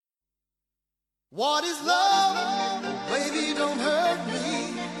What is love? Baby, don't hurt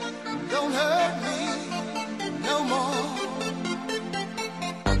me. Don't hurt me no more.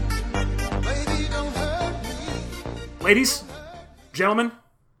 Baby, don't hurt me. Ladies, gentlemen,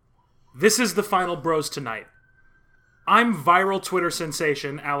 this is the final Bros Tonight. I'm viral Twitter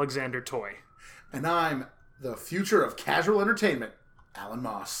sensation Alexander Toy. And I'm the future of casual entertainment, Alan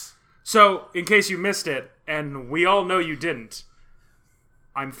Moss. So, in case you missed it, and we all know you didn't,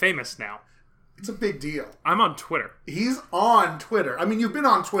 I'm famous now. It's a big deal. I'm on Twitter. He's on Twitter. I mean, you've been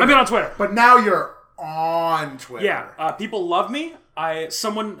on Twitter. I've been on Twitter. But now you're on Twitter. Yeah, people love me. I'm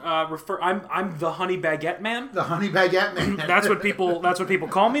the Honey Baguette Man. The Honey Baguette Man. That's what people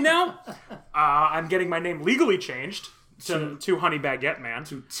call me now. I'm getting my name legally changed to Honey Baguette Man.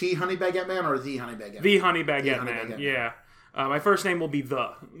 To T Honey Baguette Man or The Honey Baguette Man? The Honey Baguette Man. Yeah. My first name will be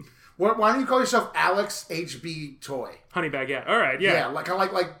The. Why don't you call yourself Alex HB Toy? Honey Baguette. All right, yeah.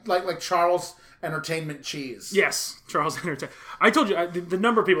 Yeah, like Charles Entertainment Cheese. Yes, Charles Entertainment. I told you, the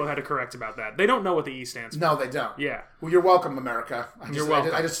number of people I've had to correct about that. They don't know what the E stands for. No, they don't. Yeah. Well, you're welcome, America. You're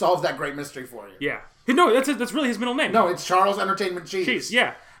welcome. I just solved that great mystery for you. Yeah. No, that's really his middle name. No, it's Charles Entertainment Cheese. Cheese,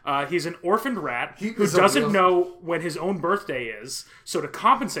 yeah. He's an orphaned rat who doesn't know when his own birthday is. So to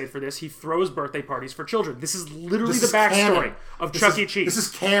compensate for this, he throws birthday parties for children. This is literally the backstory of Chuck E. Cheese. This is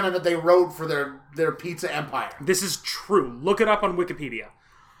canon that they wrote for their pizza empire. This is true. Look it up on Wikipedia.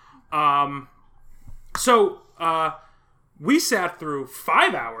 So we sat through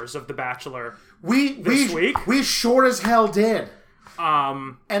 5 hours of The Bachor this week. We sure as hell did.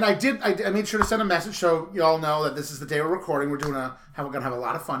 And I made sure to send a message so you all know that this is the day we're recording. We're gonna have a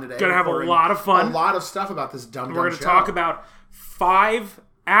lot of fun today. Gonna have a lot of fun. A lot of stuff about this dumb We're gonna show. talk about 5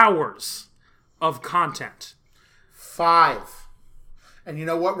 hours of content. 5. And you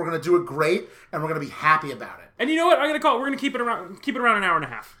know what? We're gonna do it great, and we're gonna be happy about it. And you know what? We're gonna keep it around an hour and a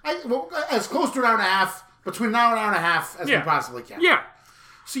half. As close to an hour and a half, between an hour and an half as we possibly can. Yeah.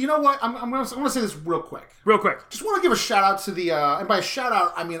 So you know what? I'm going to say this real quick. Real quick. Just want to give a shout out to the, and by shout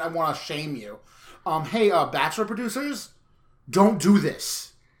out, I mean I want to shame you. Hey, Bachelor producers, don't do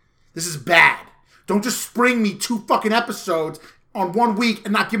this. This is bad. Don't just spring me 2 fucking episodes on 1 week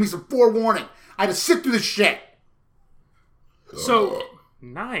and not give me some forewarning. I had to sit through this shit. So,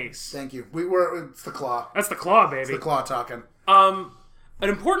 nice. Thank you. It's the claw. That's the claw, baby. It's the claw talking. An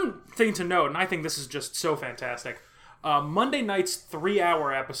important thing to note, and I think this is just so fantastic. Monday night's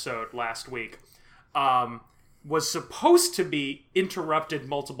 3-hour episode last week was supposed to be interrupted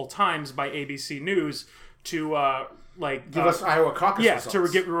multiple times by ABC News to give us Iowa caucus results.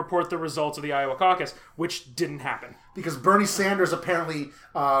 to report the results of the Iowa caucus, which didn't happen. Because Bernie Sanders apparently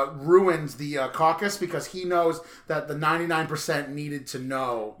ruined the caucus because he knows that the 99% needed to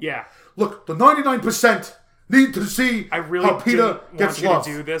know. Yeah. Look, the 99% need to see how PETA gets love.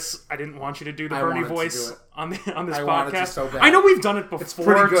 To do this. I didn't want you to do the Bernie voice on this podcast. So bad. I know we've done it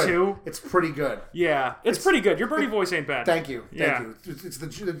before too. It's pretty good. Yeah, it's pretty good. Your Bernie voice ain't bad. Thank you. It's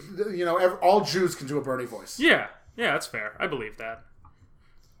all Jews can do a Bernie voice. Yeah, that's fair. I believe that.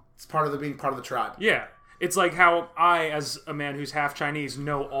 It's part of being part of the tribe. Yeah, it's like how I, as a man who's half Chinese,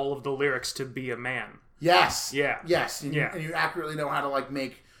 know all of the lyrics to "Be a Man." Yes. Yeah. Yes. And you accurately know how to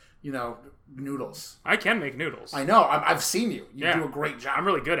make noodles. I can make noodles. I know. I've seen you. You do a great job. I'm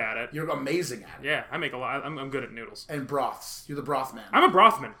really good at it. You're amazing at it. Yeah, I make a lot. I'm good at noodles. And broths. You're the broth man. I'm a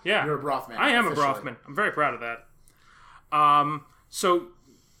broth man. Yeah. You're a broth man. I am a broth man. I'm very proud of that. So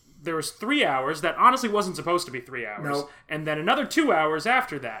there was 3 hours. That honestly wasn't supposed to be 3 hours. No. And then another 2 hours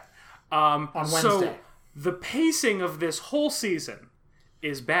after that. On Wednesday. So the pacing of this whole season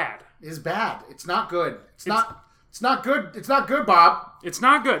is bad. It's bad. It's not good. It's not good. It's not good, Bob. It's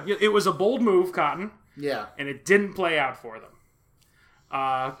not good. It was a bold move, Cotton. Yeah. And it didn't play out for them.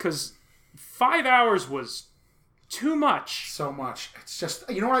 Because 5 hours was too much. So much. It's just,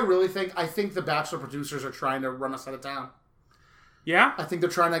 you know what I really think? I think the Bachelor producers are trying to run us out of town. Yeah? I think they're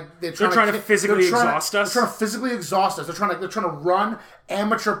trying to physically exhaust us. They're trying to physically exhaust us. They're trying to run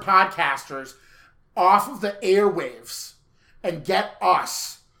amateur podcasters off of the airwaves and get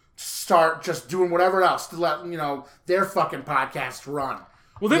us start just doing whatever else to let their fucking podcast run.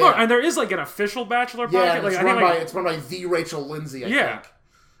 Well, and there is an official Bachelor podcast. Yeah, it's run by the Rachel Lindsay, I think.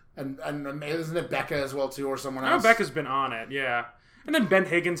 And isn't it Becca as well too, or someone else? Becca's been on it. Yeah. And then Ben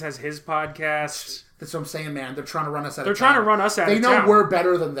Higgins has his podcast. That's what I'm saying, man. They're trying to run us out of town. They're trying to run us out of town. They know we're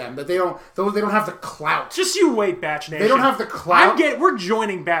better than them, but they don't have the clout. Just you wait, Batch Nation. They don't have the clout. We're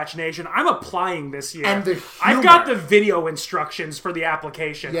joining Batch Nation. I'm applying this year. And the humor. I've got the video instructions for the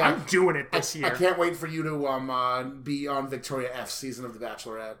application. Yeah. I'm doing it this year. I can't wait for you to be on Victoria F's season of The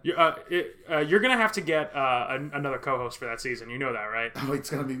Bachelorette. You're going to have to get another co-host for that season. You know that, right? Oh,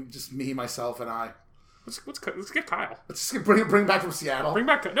 it's going to be just me, myself, and I. Let's get Kyle. Let's just bring back from Seattle. Bring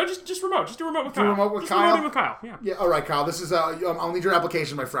back no, just remote. Just do remote with Kyle. Remote with just Kyle. Remote with Kyle. Yeah. Yeah. All right, Kyle. This is I'll need your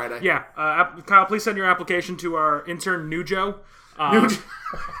application by Friday. Yeah. Kyle, please send your application to our intern Nujo.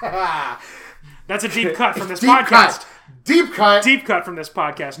 That's a deep cut from this podcast. Deep cut. Deep cut from this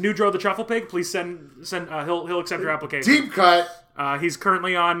podcast. Nujo the Truffle Pig. Please send. He'll accept your application. Deep cut. He's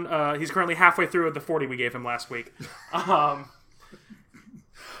currently halfway through the 40 we gave him last week.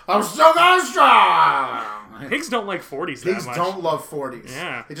 I'm still going strong. Pigs don't like 40s that much. Pigs don't love 40s.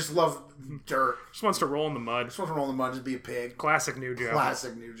 Yeah. They just love dirt. Just wants to roll in the mud. Just wants to roll in the mud, just be a pig. Classic Nujo.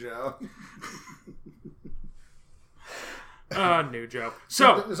 Classic Nujo. Nujo.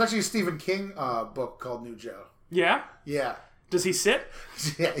 So there's actually a Stephen King book called Nujo. Yeah? Yeah. Does he sit?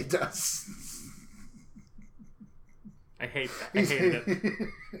 Yeah, he does. I hate that. I hated it.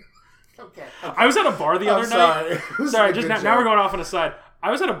 Okay. I was at a bar the other night. Sorry, just now we're going off on a side. I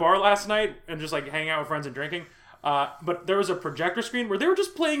was at a bar last night and just like hanging out with friends and drinking. But there was a projector screen where they were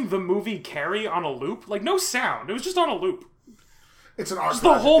just playing the movie Carrie on a loop. Like no sound. It was just on a loop. It's an art. It's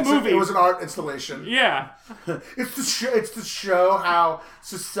the whole movie. It was an art installation. Yeah. It's to show how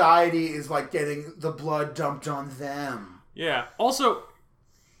society is like getting the blood dumped on them. Yeah. Also,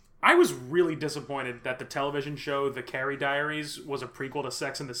 I was really disappointed that the television show The Carrie Diaries was a prequel to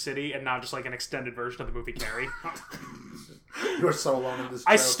Sex and the City and not just like an extended version of the movie Carrie. You are so alone in this joke.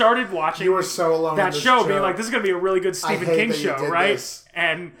 I started watching you were so alone that in this show joke. being like, this is going to be a really good Stephen King show, right? This.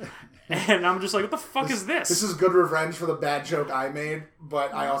 And I'm just like, what the fuck is this? This is good revenge for the bad joke I made,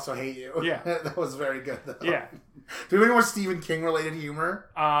 but I also hate you. Yeah. That was very good, though. Yeah. Do you have any more Stephen King-related humor?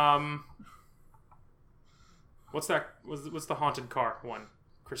 What's that? What's the haunted car one?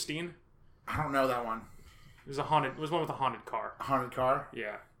 Christine? I don't know that one. It was one with a haunted car. A haunted car?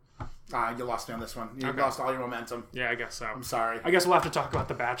 Yeah. You lost me on this one. You Okay. lost all your momentum. Yeah, I guess so. I'm sorry. I guess we'll have to talk about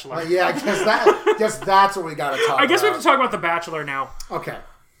The Bachelor. Yeah, I guess that's what we got to talk about. I guess we have to talk about The Bachelor now. Okay.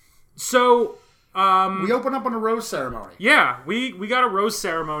 So, we open up on a rose ceremony. yeah, we got a rose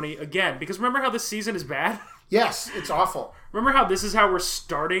ceremony again, because remember how this season is bad? Yes, it's awful. Remember how this is how we're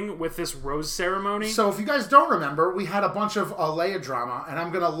starting with this rose ceremony? So if you guys don't remember, we had a bunch of Leia drama, and I'm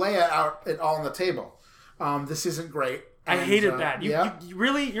going to lay it out it all on the table. This isn't great. I And, hated that. You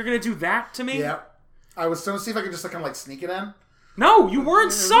really? You're going to do that to me? Yeah. I was going to see if I could just kind of like sneak it in. No, you weren't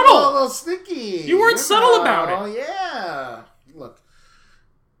A subtle. little sneaky. You weren't subtle about it. Oh, yeah. Look.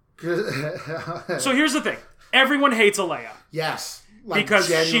 So here's the thing. Everyone hates Alea. Yes. Like, Because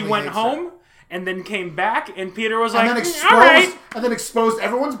she genuinely went hates her. home and then came back and Peter was like, And then all right. exposed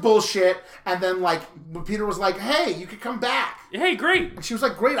everyone's bullshit. And then like Peter was like, "Hey, you could come back." Hey, great. And she was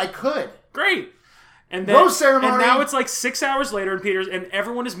like, "Great, I could." Great. And then, Rose ceremony. And now it's like 6 hours later and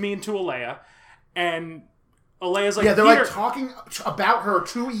everyone is mean to Alea. And Alea's like, Yeah, they're Peter, like talking about her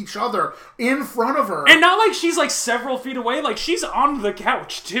to each other in front of her. and not like she's like several feet away. Like she's on the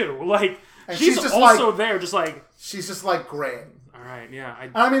couch too. Like And she's she's just also like- there, just like, She's just like, "Great." all right, yeah.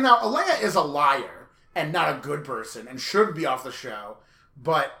 I mean, now Alea is a liar and not a good person and should be off the show,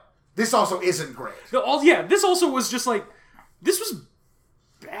 but this also isn't great. This also was just like, this was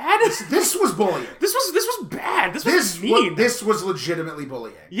bad. This was bullying. This was bad. This was mean. This was legitimately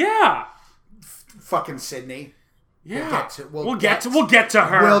bullying. Yeah. Fucking Sydney. Yeah. We'll get to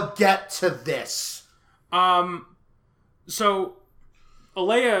her. We'll get to this. So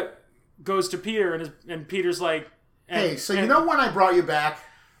Alea goes to Peter and Peter's like, Hey, so you know when I brought you back?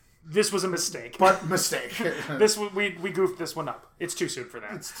 This was a mistake. But mistake. We goofed this one up. It's too soon for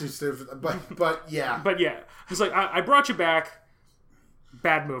that. It's too stupid. But yeah. But yeah, it's like I brought you back.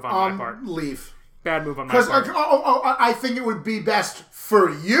 Bad move on my part. Leave. Bad move on my Because part. I think it would be best for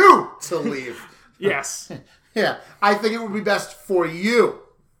you to leave. Yes. Yeah, I think it would be best for you.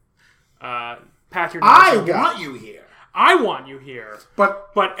 Pack your. I nose and go. want you here. I want you here.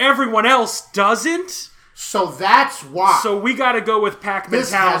 But everyone else doesn't. so that's why. So we got to go with pack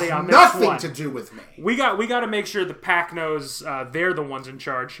this mentality has on this nothing one. to do with me. We got to make sure the pack knows they're the ones in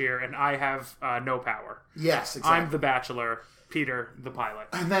charge here, and I have no power. Yes, exactly. I'm the bachelor, Peter the pilot.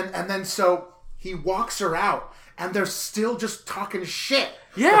 And then so he walks her out, and they're still just talking shit.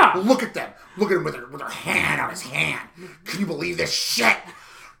 Yeah. Look at them. Look at him with her hand on his hand. Can you believe this shit?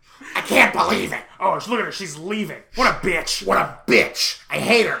 I can't believe it. Oh, look at her. She's leaving. What a bitch. What a bitch. I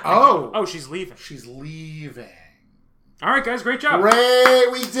hate her. Oh. Oh, she's leaving. She's leaving. All right, guys. Great job.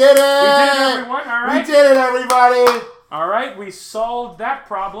 Great. We did it. We did it, everyone. All right. We did it, everybody. All right. We solved that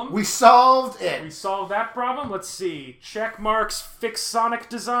problem. We solved it. We solved that problem. Let's see. Check marks. Fix Sonic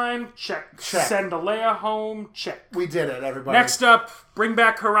design. Check. Send Alea home. Check. We did it, everybody. Next up, bring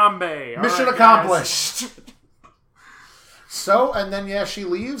back Harambe. All Mission right, accomplished. So, and then, yeah, she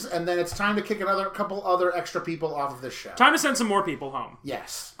leaves, and then it's time to kick couple other extra people off of this show. Time to send some more people home.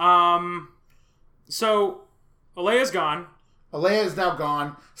 Yes. So, Alea's gone. Alea is now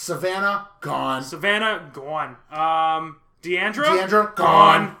gone. Savannah, gone. Savannah, gone. Deandra? Deandra,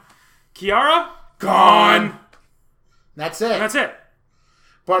 gone. Kiara? Gone. That's it. And that's it.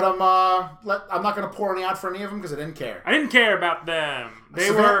 But I'm not going to pour any out for any of them because I didn't care. I didn't care about them.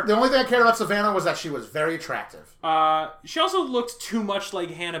 The only thing I cared about Savannah was that she was very attractive. She also looked too much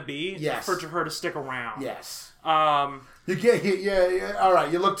like Hannah B. Yes. For her to stick around. Yes. You get yeah. All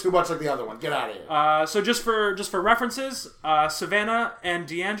right, you look too much like the other one. Get out of here. So just for references, Savannah and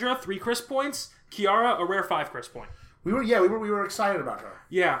Deandra 3 Chris points. Kiara a rare 5 Chris point. We were excited about her.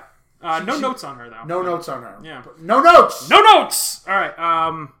 Yeah. No notes on her though. No notes on her. Yeah. No notes. No notes. All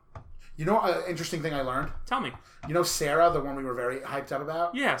right. You know, an interesting thing I learned. Tell me. You know Sarah, the one we were very hyped up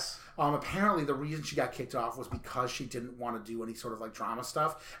about? Yes. Apparently the reason she got kicked off was because she didn't want to do any sort of like drama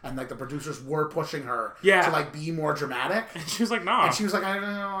stuff, and like the producers were pushing her to like be more dramatic. And she was like, "No." And she was like, "I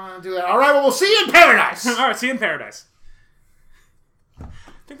don't want to do that." All right, well, we'll see you in paradise. All right, see you in paradise. I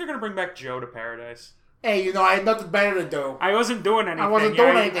think they're gonna bring back Joe to paradise. Hey, you know, I had nothing better to do. I wasn't doing anything. I wasn't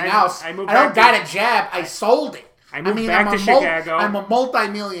doing anything else. I don't got a jab. I sold it. I moved back to Chicago. I'm a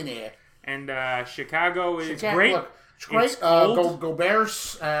multi-millionaire. And Chicago is great. Look, it's great. Go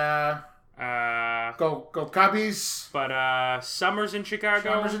Bears. Go Cubbies. But summer's in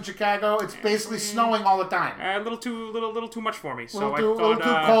Chicago. It's basically snowing all the time. A little too much for me. So a little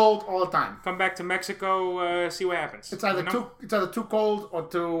too cold all the time. Come back to Mexico. See what happens. It's either too cold or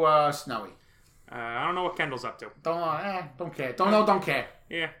too snowy. I don't know what Kendall's up to. Don't care. Don't care.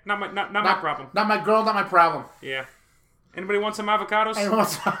 Yeah, not my problem. Not my girl, not my problem. Yeah. Anybody want some avocados?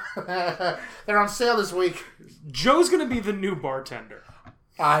 They're on sale this week. Joe's gonna be the new bartender.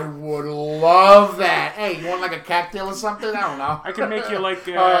 I would love that. Hey, you want like a cocktail or something? I don't know. I can make you like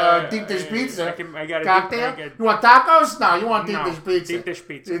deep dish pizza. I got a cocktail. You want tacos? No, you want deep dish pizza. Deep dish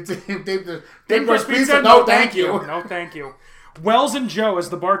pizza. Deep dish pizza? No, thank you. No, thank you. Wells and Joe as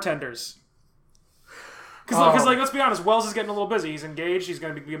the bartenders. Because, let's be honest, Wells is getting a little busy. He's engaged. He's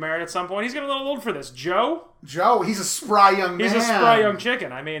going to be married at some point. He's getting a little old for this. Joe, he's a spry young man. He's a spry young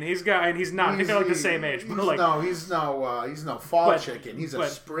chicken. I mean, he's not. They're like the same age. But he's no fall chicken. He's a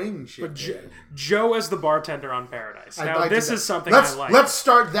spring chicken. But Joe as the bartender on Paradise. Now, this is something I like. Let's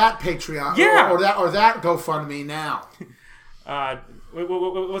start that Patreon. Yeah. Or that GoFundMe now.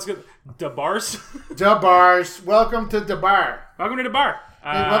 What's good? Da Bars? Da Bars. Welcome to the bar. Welcome to the bar.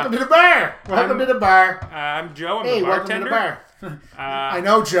 Welcome to the bar. Welcome to the bar. I'm Joe. I'm the bartender. Welcome to the bar. I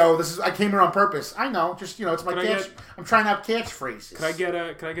know, Joe. I came here on purpose. I know. Just it's my catch. I'm trying out catchphrases. Could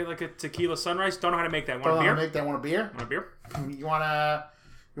I get like a tequila sunrise? Don't know how to make that. Want a beer? Don't know how to make that. Want a beer? Want a beer? You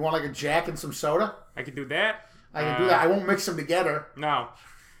want like a Jack and some soda? I can do that. I can do that. I won't mix them together. No.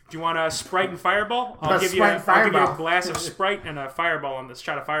 Do you want a Sprite and Fireball? I'll give you a glass of Sprite and a Fireball on the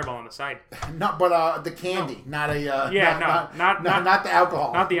shot of Fireball on the side. No, but the candy, not a not the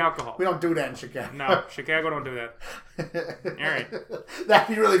alcohol. Not the alcohol. We don't do that in Chicago. No, Chicago don't do that. All right.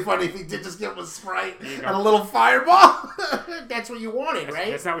 That'd be really funny if he did just give him a Sprite and a little Fireball. That's what you wanted,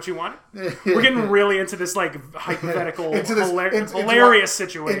 right? That's not what you wanted? We're getting really into this like hypothetical, hilarious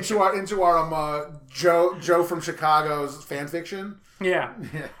situation. Into our Joe from Chicago's fan fiction. Yeah.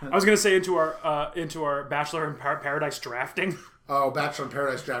 I was gonna say into our Bachelor in Paradise drafting. Oh, Bachelor in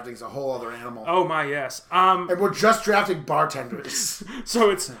Paradise drafting is a whole other animal. Oh my, yes. And we're just drafting bartenders. So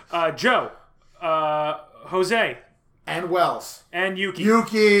it's Joe, Jose, and Wells, and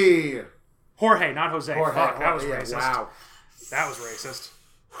Yuki. Jorge, not Jose. Fuck, that was racist. Wow, that was racist.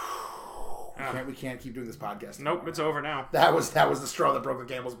 We can't keep doing this podcast anymore. Nope, it's over now. That was the straw that broke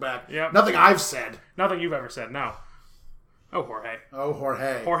the camel's back. Yep. Nothing I've said. Nothing you've ever said. No. Oh,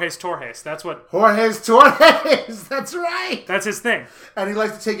 Jorge. Jorge's Torres. That's what... Jorge's Torres. That's right. That's his thing. And he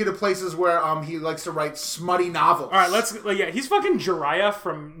likes to take you to places where he likes to write smutty novels. All right, he's fucking Jiraiya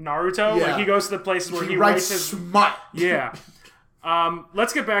from Naruto. Yeah. Like, he goes to the places where he writes his... smut. Yeah.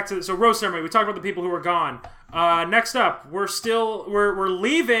 Let's get back to... So, Rose Ceremony. We talked about the people who are gone. Next up, we're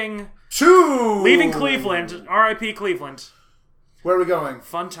leaving... Leaving Cleveland. R.I.P. Cleveland. Where are we going?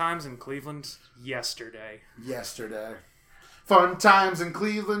 Fun times in Cleveland yesterday. Fun times in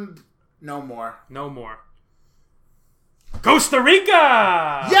Cleveland. No more. No more. Costa Rica!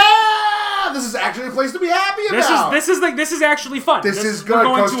 Yeah! This is actually a place to be happy about. This is actually fun. This is good. We're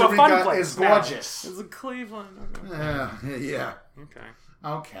going Costa to a fun Rica place is now. gorgeous. It's Cleveland. Yeah. Okay.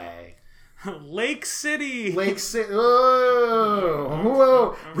 Okay. Lake City. Lake City. Oh,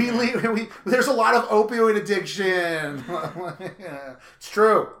 whoa. There's a lot of opioid addiction. It's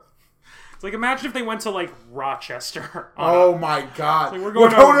true. It's like, imagine if they went to, like, Rochester. Oh, my God. Like, we're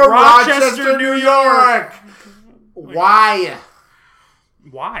going to Rochester, New York. Why?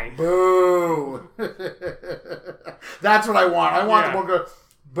 Why? Boo. That's what I want. I want them to go,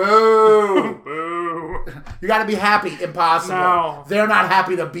 boo. Boo. You got to be happy. Impossible. No. They're not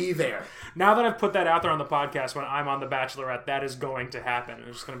happy to be there. Now that I've put that out there on the podcast, when I'm on The Bachelorette, that is going to happen.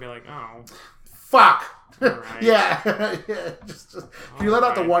 It's just going to be like, oh. Fuck. Right. Yeah. Just if you let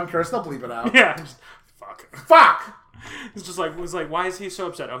out the one curse, they'll bleep it out. Yeah. Just, fuck. Fuck. It was like, why is he so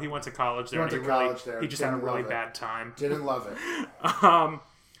upset? Oh, he went to college there. He just had a really bad time. Didn't love it.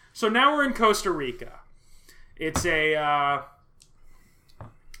 So now we're in Costa Rica. It's it's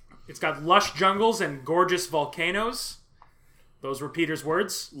got lush jungles and gorgeous volcanoes. Those were Peter's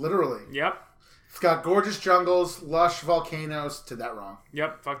words. Literally. Yep. It's got gorgeous jungles, lush volcanoes. Did that wrong.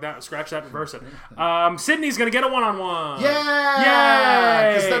 Yep. Fuck that. Scratch that. Reverse it. Sydney's gonna get a one-on-one.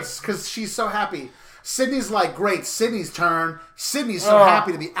 Yeah. Yay! Because she's so happy. Sydney's like, great. Sydney's turn. Sydney's so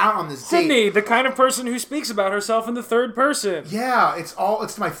happy to be out on this date. Sydney, the kind of person who speaks about herself in the third person. Yeah. It's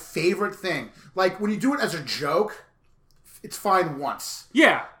my favorite thing. Like when you do it as a joke, it's fine once.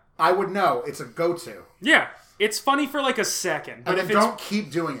 Yeah. I would know. It's a go-to. Yeah. It's funny for like a second, but and then don't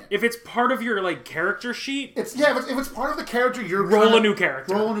keep doing it. If it's part of your like character sheet, if it's part of the character, you're roll a new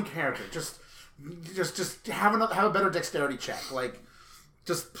character. Roll a new character. Just have a better dexterity check. Like,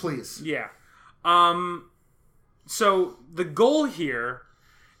 just please. Yeah. So the goal here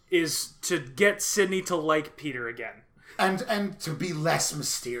is to get Sydney to like Peter again. And to be less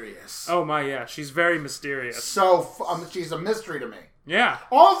mysterious. Oh my, yeah. She's very mysterious. So, she's a mystery to me. Yeah.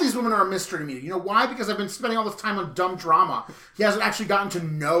 All of these women are a mystery to me. You know why? Because I've been spending all this time on dumb drama. He hasn't actually gotten to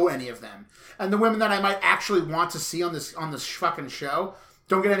know any of them. And the women that I might actually want to see on this fucking show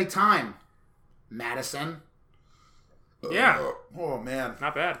don't get any time. Madison. Yeah. Oh, man.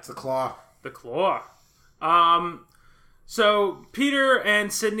 Not bad. It's the Claw. The Claw. So Peter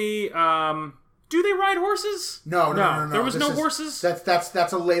and Sydney, do they ride horses? No. There was no horses?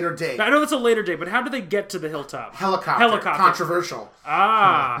 That's a later date. I know that's a later date, but how do they get to the hilltop? Helicopter. Controversial.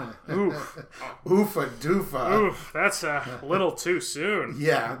 Ah. Oof. Oofa doofa. Oof. That's a little too soon.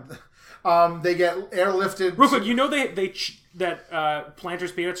 Yeah. They get airlifted. Real quick, you know that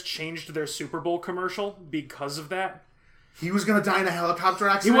Planters Peanuts changed their Super Bowl commercial because of that? He was going to die in a helicopter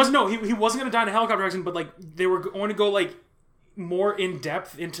accident? He wasn't going to die in a helicopter accident, but like they were going to go like more in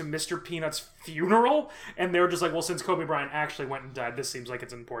depth into Mr. Peanut's funeral, and they were just like, well, since Kobe Bryant actually went and died, this seems like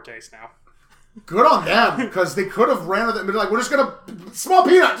it's in poor taste now. Good on them, because they could have ran with it and been like, we're just gonna small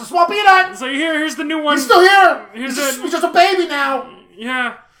peanut. So here's the new one. He's still here. He's just a baby now.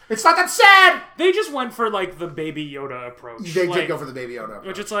 Yeah. It's not that sad. They just went for like the Baby Yoda approach. They did go for the Baby Yoda approach.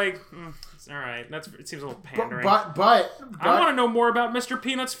 Which it's like, it's all right. It seems a little pandering. But I want to know more about Mr.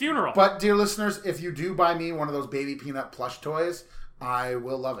 Peanut's funeral. But dear listeners, if you do buy me one of those Baby Peanut plush toys, I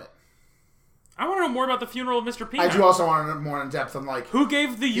will love it. I want to know more about the funeral of Mr. Peanut. I do also want to know more in depth on like who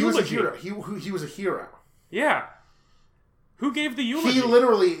gave the eulogy. He was a hero. Yeah. Who gave the eulogy? He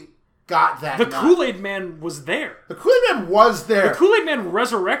literally got that. The Kool-Aid Man was there. The Kool-Aid Man was there. The Kool-Aid Man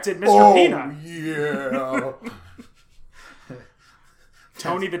resurrected Mr. Peanut. Yeah.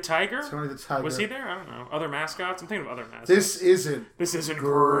 Tony the Tiger? Tony the Tiger. Was he there? I don't know. Other mascots? I'm thinking of other mascots. This isn't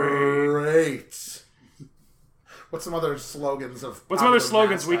great. What's some other slogans of What's some other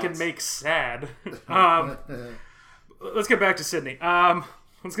slogans mascots? we can make sad? Let's get back to Sydney.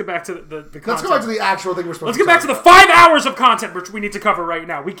 Let's get back to the content. Let's go back to the actual thing we're supposed to Let's get back to the 5 hours of content which we need to cover right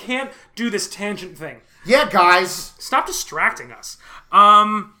now. We can't do this tangent thing. Yeah, guys. Stop distracting us.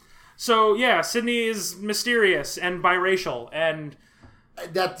 So, yeah, Sydney is mysterious and biracial, and...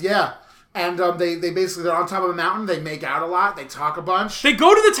 And they basically, they're on top of a mountain, they make out a lot, they talk a bunch. They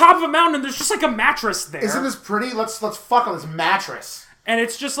go to the top of a mountain and there's just like a mattress there. Isn't this pretty? Let's fuck on this mattress. And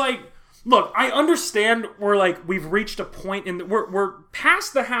it's just like... Look, I understand we've reached a point we're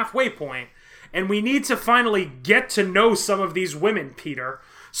past the halfway point, and we need to finally get to know some of these women, Peter.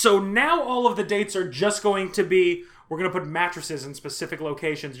 So now all of the dates are just going to be, we're going to put mattresses in specific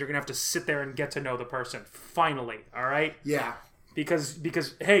locations. You're going to have to sit there and get to know the person. Finally, all right? Yeah. Because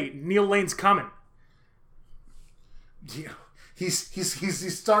hey, Neil Lane's coming. Yeah.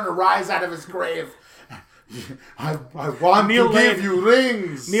 He's starting to rise out of his grave. I want Neil to Lane- give you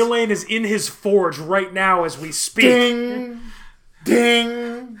rings. Neil Lane is in his forge right now as we speak. Ding.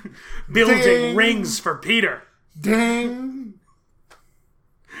 Ding. Building ding. rings for Peter. Ding.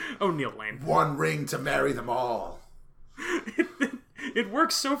 Oh, Neil Lane. One ring to marry them all. It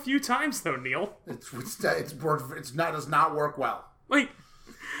works so few times, though, Neil. Does not work well. Like,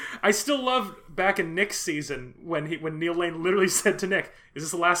 I still love back in Nick's season when Neil Lane literally said to Nick, "Is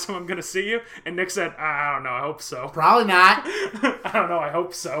this the last time I'm going to see you?" And Nick said, "I don't know. I hope so." Probably not. I don't know. I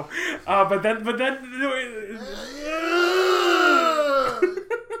hope so. But then.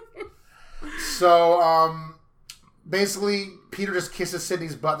 So, basically, Peter just kisses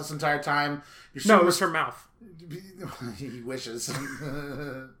Sydney's butt this entire time. No, it was her mouth. He wishes.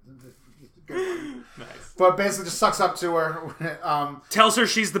 Nice. But basically just sucks up to her. Tells her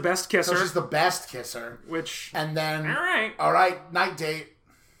she's the best kisser. So she's the best kisser. Which... And then... All right, night date.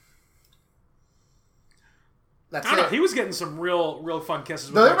 That's I don't it. know. He was getting some real fun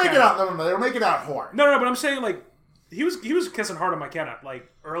kisses. No, with they were making out. No, they were making out hard. No, but I'm saying like he was kissing hard on McKenna like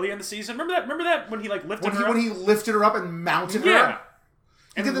early in the season. Remember that when he like lifted her up? When he lifted her up and mounted Yeah. her.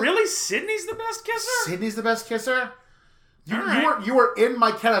 And really, Sydney's the best kisser. Sydney's the best kisser. Right. You were in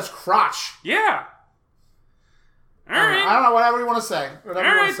McKenna's crotch. Yeah. All right. I don't know, whatever you want to say. Whatever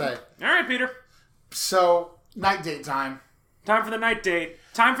you want to say. All right, Peter. So, night date time. Time for the night date.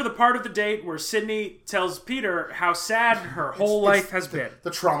 Time for the part of the date where Sydney tells Peter how sad her whole life has been.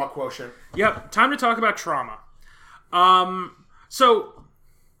 The trauma quotient. Yep. Time to talk about trauma.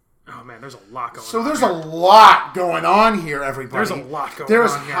 Oh man, there's a lot going on. So there's a lot going on here, everybody. There's a lot going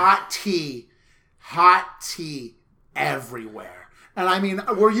There's on here. hot tea everywhere. And I mean,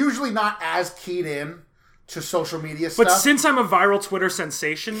 we're usually not as keyed in to social media stuff. But since I'm a viral Twitter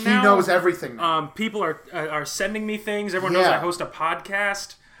sensation now... He knows everything now. People are sending me things. Everyone knows I host a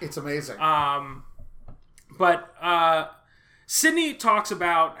podcast. It's amazing. But Sydney talks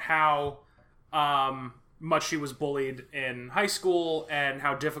about how much she was bullied in high school and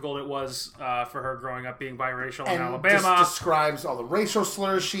how difficult it was for her growing up being biracial in Alabama. Describes all the racial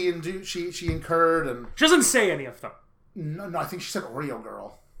slurs she incurred. And she doesn't say any of them. No, I think she said Oreo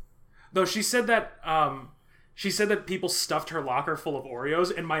girl. Though she said that people stuffed her locker full of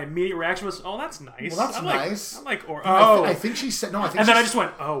Oreos, and my immediate reaction was, "Oh, that's nice." Well, that's nice. I like Oreos. I think she said no. And then I just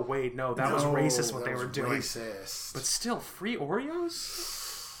went, "Oh wait, no, that was racist. What they were doing." Racist. But still, free Oreos.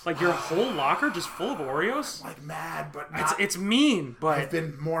 Like your whole locker just full of Oreos? Like mad, but it's mean. But I've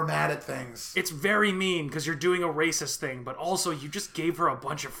been more mad at things. It's very mean because you're doing a racist thing, but also you just gave her a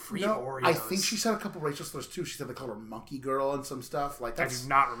bunch of free Oreos. I think she said a couple racial slurs too. She said they called her monkey girl and some stuff. Like I do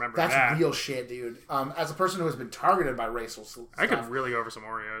not remember that. That's real shit, dude. As a person who has been targeted by racial stuff, I could really go over some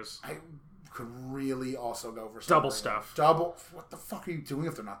Oreos. I could really also go over some double Oreos. stuff. What the fuck are you doing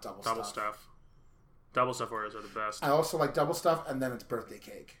if they're not double stuff? Double stuff Oreos are the best. I also like double stuff, and then it's birthday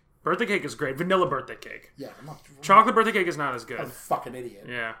cake. Birthday cake is great. Vanilla birthday cake. Yeah. Chocolate birthday cake is not as good. I'm a fucking idiot.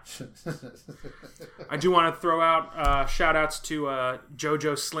 Yeah. I do want to throw out shout-outs to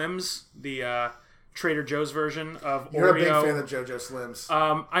JoJo Slims, the Trader Joe's version of Oreo. You're a big fan of JoJo Slims.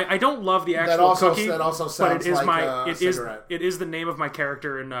 I don't love the actual cookie. That also sounds like a cigarette. It is the name of my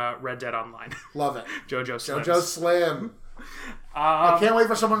character in Red Dead Online. Love it. JoJo Slims. JoJo Slim. I can't wait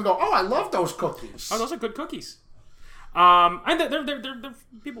for someone to go, "Oh, I love those cookies." Oh, those are good cookies. And they're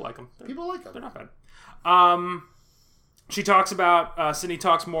people like them. People like them. They're not bad. She talks about Sydney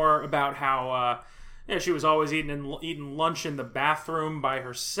talks more about how she was always eating lunch in the bathroom by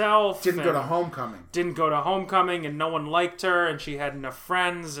herself. Didn't go to homecoming, and no one liked her, and she had enough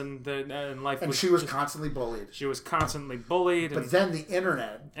friends, and life. And she was constantly bullied. She was constantly bullied. But then the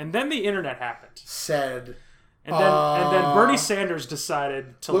internet. And then the internet happened. Said. And then Bernie Sanders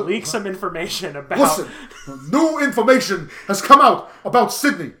decided to leak some information about... Listen, new information has come out about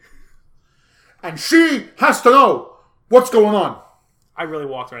Sydney. And she has to know what's going on. I really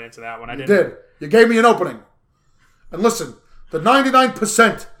walked right into that one. You did. You gave me an opening. And listen, the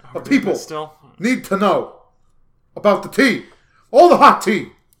 99% of people need to know about the tea. All the hot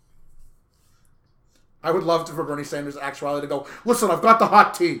tea. I would love for Bernie Sanders' actuality to go, "Listen, I've got the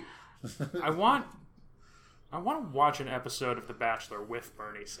hot tea." I want to watch an episode of The Bachelor with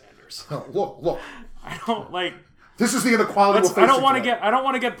Bernie Sanders. Look. I don't like. This is the inequality. I don't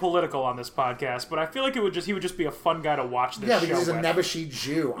want to get political on this podcast, but I feel like he would just be a fun guy to watch this show. Yeah, because he's a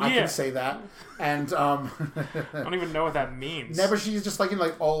Nebuchadnezzar Jew. I can say that. And I don't even know what that means. Nebuchadnezzar is just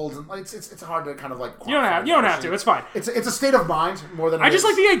like old, and it's hard to kind of like. You don't have to. It's fine. It's a state of mind more than. I just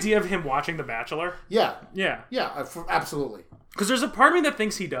like the idea of him watching The Bachelor. Yeah. Yeah. Yeah. Absolutely. Because there's a part of me that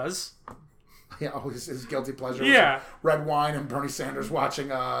thinks he does. Yeah, his guilty pleasure. Yeah. Red wine and Bernie Sanders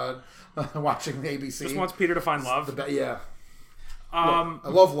watching watching ABC. Just wants Peter to find love. Yeah. I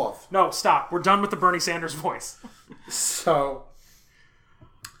love love. No, stop. We're done with the Bernie Sanders voice. So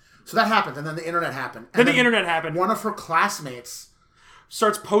that happened, and then the internet happened. Then the internet happened. One of her classmates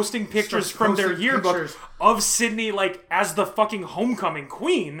starts posting pictures from their yearbook of Sydney, like, as the fucking homecoming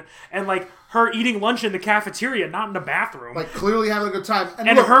queen, and, like, her eating lunch in the cafeteria, not in the bathroom. Like, clearly having a good time.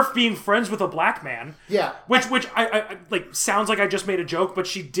 And look, her being friends with a black man. Yeah. Which I like, sounds like I just made a joke, but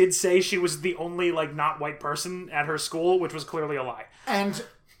she did say she was the only, like, not white person at her school, which was clearly a lie. And,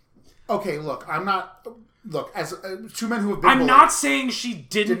 okay, look, I'm not... Look, as two men who have been I'm bullied, not saying she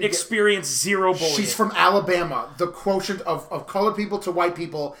didn't experience zero bullying. She's from Alabama. The quotient of colored people to white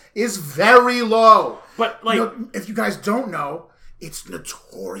people is very low. But, like... if you guys don't know, it's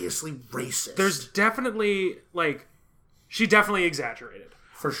notoriously racist. There's definitely, like... She definitely exaggerated.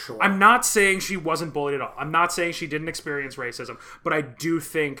 For sure. I'm not saying she wasn't bullied at all. I'm not saying she didn't experience racism. But I do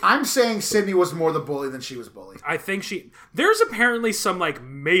think... I'm saying Sydney was more the bully than she was bullied. I think she... There's apparently some, like,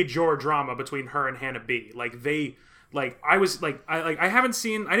 major drama between her and Hannah B. Like, they... Like, I was, like... I haven't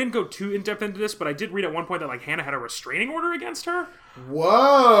seen... I didn't go too in-depth into this, but I did read at one point that, like, Hannah had a restraining order against her.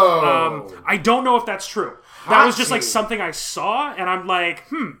 Whoa! I don't know if that's true. That was just, like, something I saw, and I'm like,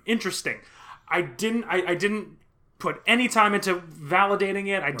 interesting. I didn't put any time into validating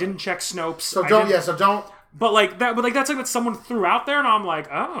it. I didn't check Snopes. So don't... But that's like that someone threw out there, and I'm like,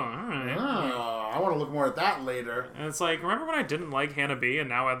 oh, all right. Oh, I want to look more at that later. And it's like, remember when I didn't like Hannah B, and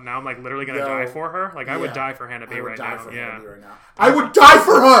now I'm like literally gonna die for her? Like, I would die for Hannah B right now. I would die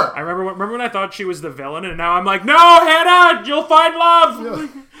for her. I remember when I thought she was the villain, and now I'm like, no, Hannah, you'll find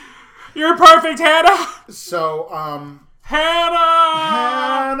love. You're perfect, Hannah. So, Hannah.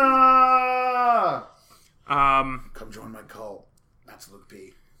 Come join my cult. That's Luke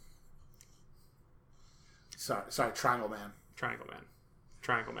P. Sorry, Triangle Man.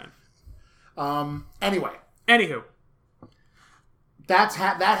 Anyway. Anywho. That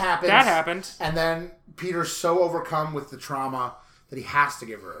happens. That happened. And then Peter's so overcome with the trauma that he has to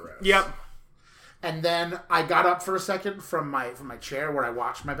give her a rose. Yep. And then I got up for a second from my chair where I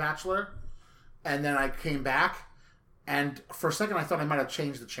watched my Bachelor. And then I came back. And for a second I thought I might have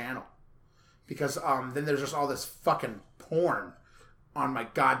changed the channel. Because then there's just all this fucking porn on my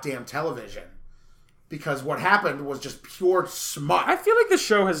goddamn television. Because what happened was just pure smut. I feel like the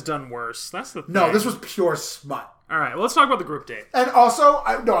show has done worse. That's the thing. No, this was pure smut. All right, well, let's talk about the group date. And also,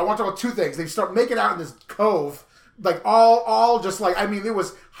 I want to talk about two things. They start making out in this cove, like all just like, I mean, it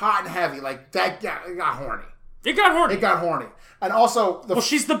was hot and heavy. Like it got horny. It got horny. And also,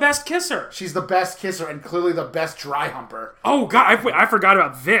 she's the best kisser. She's the best kisser and clearly the best dry humper. Oh, God, I forgot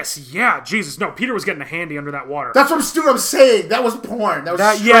about this. Yeah, Jesus. No, Peter was getting a handy under that water. That's what I'm saying. That was porn. That was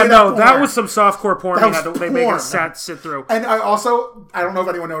porn. That was some softcore porn they made us sit through. And I don't know if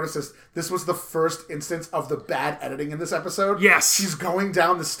anyone noticed this. This was the first instance of the bad editing in this episode. Yes. She's going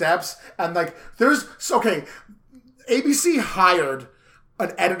down the steps and like, ABC hired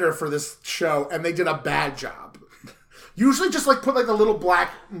an editor for this show and they did a bad job. Usually just like put like a little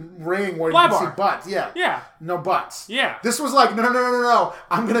black ring where you can see butts. Yeah. Yeah. No butts. Yeah. This was like, no.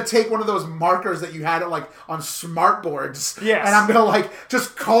 I'm going to take one of those markers that you had like on smart boards. Yes. And I'm going to like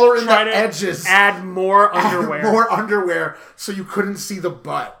just color in the edges. Add more underwear. So you couldn't see the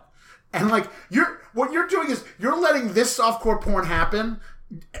butt. And like, what you're doing is you're letting this softcore porn happen,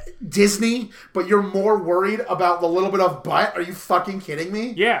 Disney, but you're more worried about the little bit of butt. Are you fucking kidding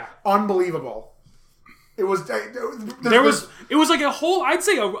me? Yeah. Unbelievable. It was like a whole, I'd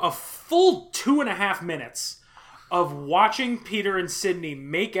say a full 2.5 minutes of watching Peter and Sydney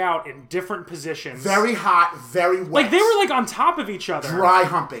make out in different positions. Very hot, very wet. Like they were like on top of each other. Dry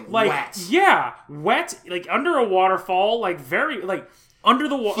humping, like, wet. Yeah, wet, like under a waterfall, like very, like under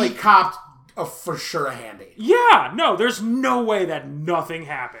the water. He copped for sure a handy. Yeah, no, there's no way that nothing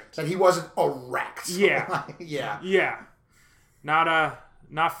happened. That he wasn't erect. Yeah. Yeah.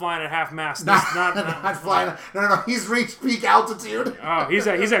 Not flying at half mast. Not flying. No. He's reached peak altitude. Oh, he's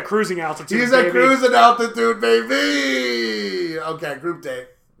at cruising altitude. He's at cruising altitude, baby. Okay, group date.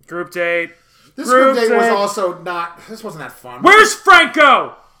 This group date was also not. This wasn't that fun. Where's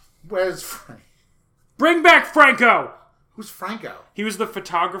Franco? Where's Franco? Bring back Franco. Who's Franco? He was the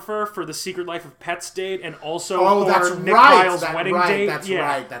photographer for the Secret Life of Pets date, and also for Nick right. Vile's wedding date. That's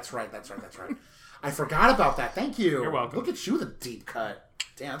right. I forgot about that. Thank you. You're welcome. Look at you, the deep cut.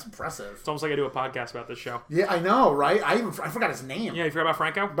 Damn, that's impressive. It's almost like I do a podcast about this show. Yeah, I know, right? I forgot his name. Yeah, you forgot about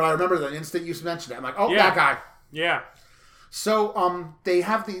Franco? But I remember the instant you mentioned it. I'm like, oh, yeah. that guy. Yeah. So, they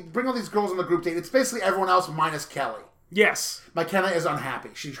bring all these girls on the group date. It's basically everyone else minus Kelly. Yes. McKenna is unhappy.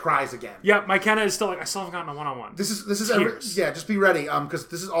 She cries again. Yeah, McKenna is still like, I still haven't gotten a one-on-one. This is Tears. just be ready, because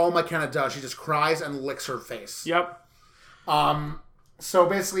this is all McKenna does. She just cries and licks her face. Yep. So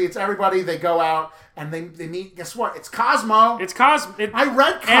basically, it's everybody. They go out and they meet. Guess what? It's Cosmo. It's Cosmo. I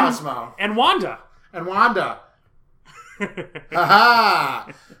read Cosmo and Wanda. and Wanda.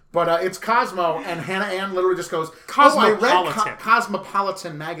 Haha. But it's Cosmo, and Hannah Ann literally just goes, Cosmopolitan. I read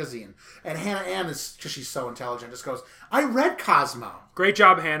Cosmopolitan magazine. And Hannah Ann is, because she's so intelligent, just goes, I read Cosmo. Great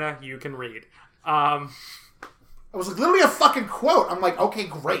job, Hannah. You can read. It was like literally a fucking quote. I'm like, okay,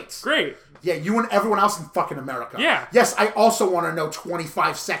 great. Great. Yeah, you and everyone else in fucking America. Yeah. Yes, I also want to know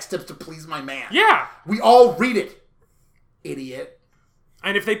 25 sex tips to please my man. Yeah. We all read it. Idiot.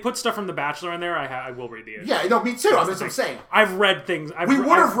 And if they put stuff from The Bachelor in there, I will read the issue. Yeah, no, me too. That's what I'm saying. I've read things. We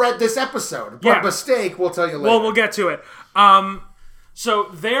would have read this episode, but mistake, we'll tell you later. Well, we'll get to it. So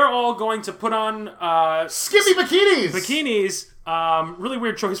they're all going to put on skimpy bikinis. Bikinis. Really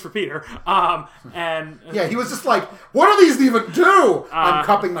weird choice for Peter. And yeah, he was just like, "What do these even do?" I'm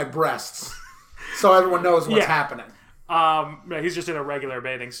cupping my breasts, so everyone knows what's happening. He's just in a regular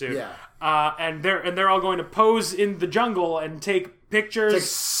bathing suit. Yeah. And they're all going to pose in the jungle and take pictures. Take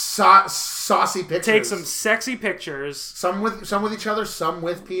saucy pictures. Take some sexy pictures. Some with each other. Some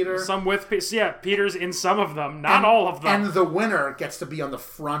with Peter. Some with Peter's in some of them, not all of them. And the winner gets to be on the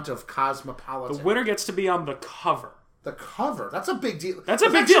front of Cosmopolitan. The winner gets to be on the cover. The cover. That's a big deal. That's a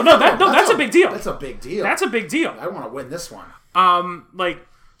big deal. No, that's a big deal. That's a big deal. That's a big deal. I want to win this one.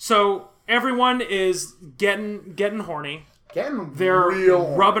 So everyone is getting horny. They're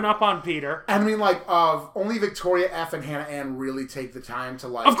real rubbing up on Peter. I mean, only Victoria F. and Hannah Ann really take the time to,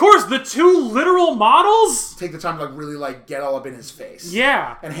 Of course, the two literal models? Take the time to, really, get all up in his face.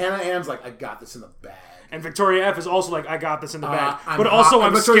 Yeah. And Hannah Ann's like, I got this in the bag. And Victoria F. is also like, I got this in the bag. I'm but also,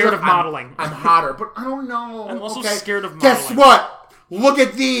 I'm scared of modeling. I'm hotter, but I don't know. I'm also scared of modeling. Guess what? Look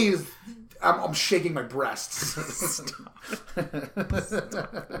at these. I'm shaking my breasts. And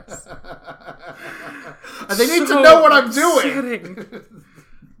they need to know what I'm doing.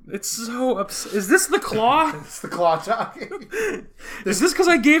 It's so upsetting. Is this the claw? It's the claw talking. Is this because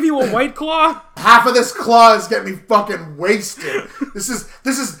I gave you a white claw? Half of this claw is getting me fucking wasted. This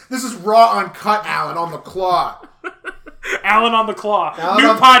is raw uncut, Alan, on the claw. Alan on the claw.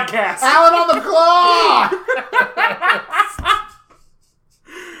 New podcast. Alan on the claw.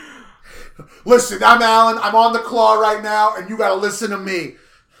 Listen, I'm Alan. I'm on the claw right now, and you gotta listen to me.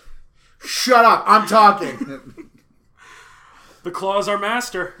 Shut up. I'm talking. The claw's our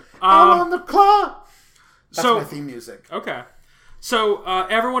master. I'm on the claw. That's my theme music. Okay. So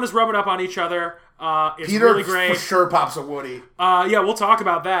everyone is rubbing up on each other. It's Peter really great. for sure pops a Woody. Yeah, we'll talk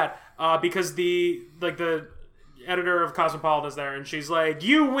about that because the editor of Cosmopolitan is there, and she's like,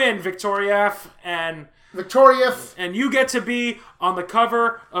 "You win, Victoria F." And you get to be on the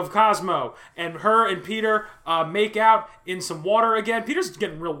cover of Cosmo. And her and Peter make out in some water again. Peter's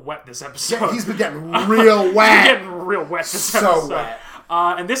getting real wet this episode. Yeah, he's been getting real wet. He's getting real wet this episode. So wet.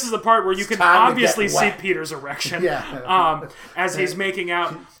 And this is the part where you can obviously see Peter's erection. Yeah. As he's making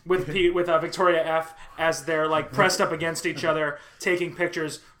out with Victoria F. as they're pressed up against each other, taking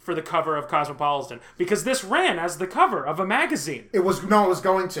pictures for the cover of Cosmopolitan, because this ran as the cover of a magazine. It was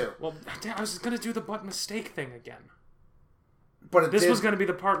going to. Well, I was going to do the but mistake thing again, but this was going to be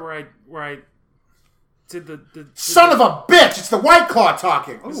the part where I did the son of a bitch! It's the White Claw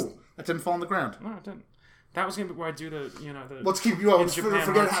talking. Ooh, that didn't fall on the ground. No, it didn't. That was going to be where I do the Let's keep you up.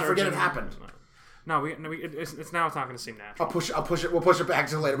 Forget it happened. No, it's now. It's not going to seem natural. I'll push it. We'll push it back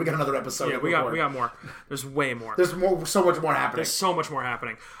to later. We got another episode. Yeah, we got more. There's way more. There's so much more happening. There's so much more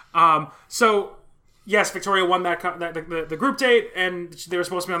happening. So yes, Victoria won the group date, and they were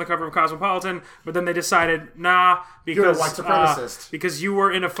supposed to be on the cover of Cosmopolitan, but then they decided, nah, because you're a white supremacist. Because you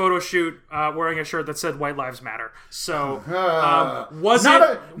were in a photo shoot wearing a shirt that said "White Lives Matter." So was it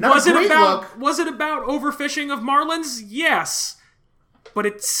about overfishing of marlins? Yes. But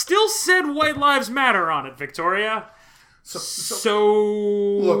it still said "White Lives Matter" on it, Victoria. So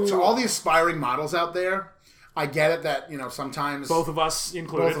look, to all the aspiring models out there, I get it that sometimes both of us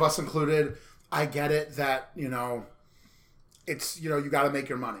included. I get it that it's you got to make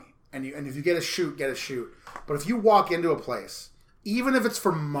your money, and if you get a shoot, get a shoot. But if you walk into a place, even if it's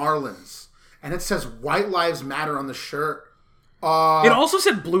for marlins, and it says "White Lives Matter" on the shirt, it also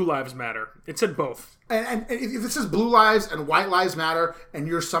said "Blue Lives Matter." It said both. And if it says Blue Lives and White Lives Matter, and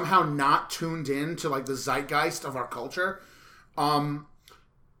you're somehow not tuned in to the zeitgeist of our culture, don't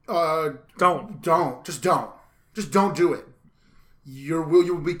do it. You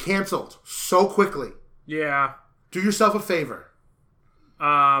will be canceled so quickly. Yeah. Do yourself a favor.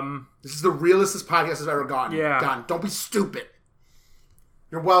 This is the realest this podcast has ever gotten. Yeah. Done. Don't be stupid.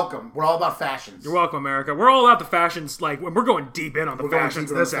 You're welcome. We're all about fashions. You're welcome, America. We're all about the fashions. Like, we're going deep in on the fashions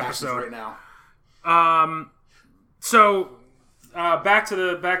this episode right now. So, back to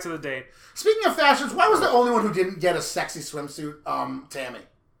the date. Speaking of fashions, why was the only one who didn't get a sexy swimsuit? Tammy.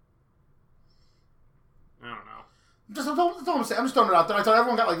 I don't know. That's all I'm saying. I'm just throwing it out there. I thought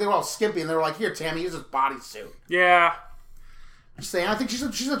everyone got they were all skimpy, and they were like, "Here, Tammy, use this bodysuit." Yeah. I'm just saying. I think she's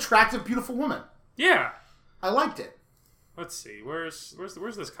an attractive, beautiful woman. Yeah. I liked it. Let's see. Where's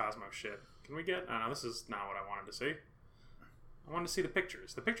this Cosmo shit? Can we get? Oh no, this is not what I wanted to see. I wanted to see the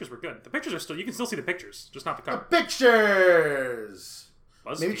pictures. The pictures were good. The pictures are still. You can still see the pictures, just not the cover. The pictures.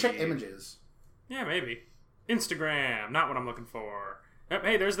 BuzzFeed. Maybe check images. Yeah, maybe. Instagram. Not what I'm looking for. Yep,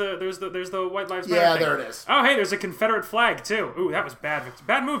 hey, there's the White Lives Matter. Yeah, thing. there it is. Oh, hey, there's a Confederate flag too. Ooh, that was bad.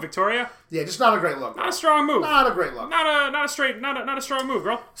 Bad move, Victoria. Yeah, just not a great look. Not a strong move. Not a great look. Not a strong move,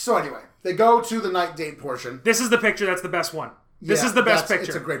 girl. So anyway, they go to the night date portion. This is the picture. That's the best one. This Yeah, is the best picture.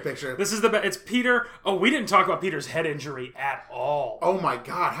 It's a great picture. This is the best. It's Peter. Oh, we didn't talk about Peter's head injury at all. Oh my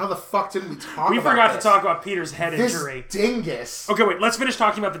god, how the fuck didn't we talk about this? We forgot to talk about Peter's head injury. Dingus. Okay, wait. Let's finish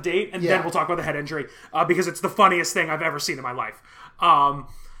talking about the date, and then we'll talk about the head injury because it's the funniest thing I've ever seen in my life. Well,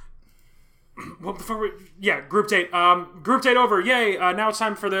 group date. Group date over. Yay! Now it's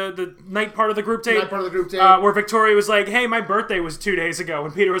time for the night part of the group date. Night part of the group date. Where Victoria was like, "Hey, my birthday was 2 days ago,"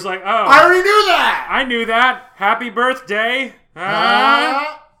 and Peter was like, "Oh, I already knew that. I knew that. Happy birthday."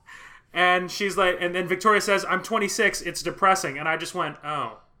 And she's like, and then Victoria says, "I'm 26. It's depressing." And I just went,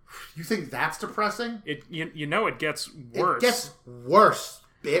 "Oh, you think that's depressing? You know it gets worse. It gets worse,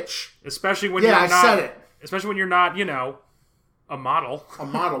 bitch. Especially when you're not. said it. Especially when you're not, a model. A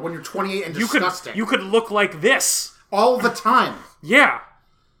model when you're 28 and disgusting. You could look like this all the time. Yeah.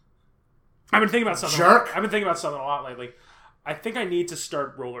 I've been thinking about something. Jerk. I've been thinking about something a lot lately. I think I need to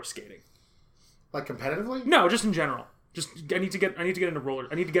start roller skating. Like competitively? No, just in general. I need to get into roller.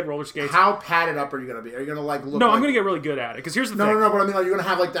 I need to get roller skates. How padded up are you gonna be? Are you gonna look? No, I'm gonna get really good at it. Because here's the thing. No. But I mean, you're gonna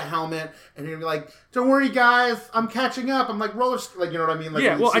have the helmet, and you're gonna be like, "Don't worry, guys, I'm catching up." I'm like you know what I mean?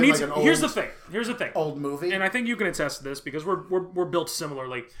 Yeah. Well, I need to. Here's the thing. Old movie. And I think you can attest to this because we're built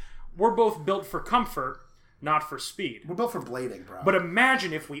similarly. We're both built for comfort, not for speed. We're built for blading, bro. But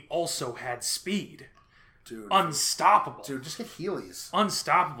imagine if we also had speed. Dude. Unstoppable. Dude, just get Heelys.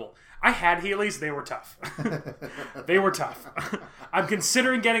 Unstoppable. I had Heelys. They were tough. They were tough. I'm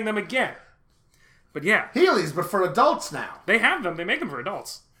considering getting them again. But yeah. Heelys, but for adults now. They have them. They make them for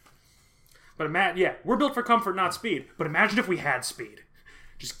adults. But we're built for comfort, not speed. But imagine if we had speed.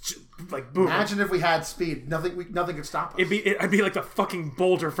 Just boom. Imagine if we had speed. Nothing could stop us. I'd be like the fucking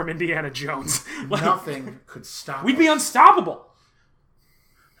boulder from Indiana Jones. Nothing could stop us. We'd be unstoppable.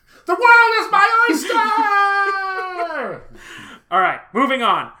 The world is my oyster! All right, moving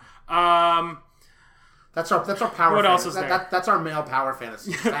on. That's our power. What else is there? That's our male power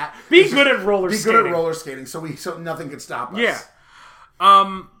fantasy. Be good at roller skating. Be good at roller skating, so nothing can stop us.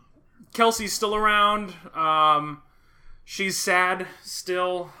 Yeah. Kelsey's still around. She's sad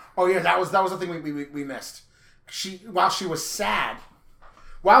still. Oh yeah, that was the thing we missed. While she was sad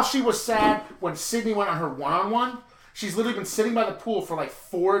when Sydney went on her one-on-one, she's literally been sitting by the pool for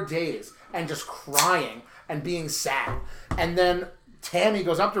 4 days and just crying and being sad. And then Tammy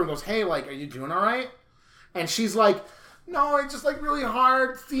goes up to her and goes, "Hey, are you doing all right?" And she's like, "No, it's just really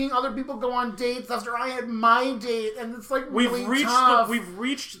hard seeing other people go on dates after I had my date, and it's really tough." We've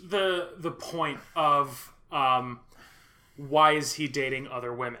reached the point of why is he dating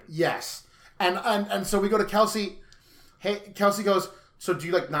other women? Yes, and so we go to Kelsey. Hey, Kelsey goes, "So do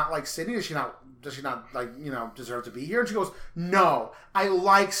you not like Sydney? Does she not deserve to be here?" And she goes, "No, I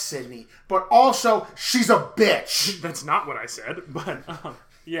like Sydney, but also she's a bitch." That's not what I said, but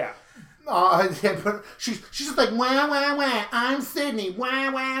yeah. Yeah, but she's just like, "Wah wah wah, I'm Sydney,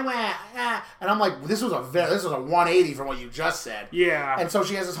 wah wah wah," and I'm like, this was a 180 from what you just said. Yeah. And so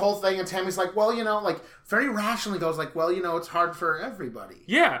she has this whole thing, and Tammy's like, "Well, very rationally goes "Well, it's hard for everybody."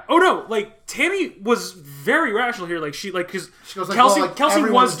 Yeah. Oh no, Tammy was very rational here. Because she goes Kelsey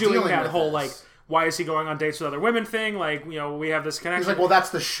was doing that whole why is he going on dates with other women thing? We have this connection. He's like, "Well, that's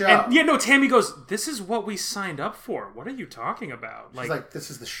the show." And, Tammy goes, "This is what we signed up for. What are you talking about?" She's like,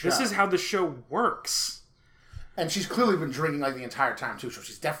 "This is the show. This is how the show works." And she's clearly been drinking the entire time too, so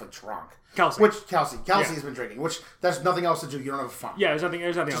she's definitely drunk. Kelsey has been drinking. Which there's nothing else to do. You don't have a phone. Yeah, there's nothing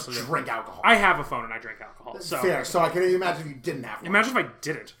else to do. Drink alcohol. I have a phone and I drink alcohol. So fair. So I can imagine if you didn't have one. Imagine if I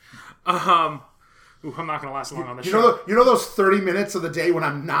didn't. I'm not going to last long on this show. You know those 30 minutes of the day when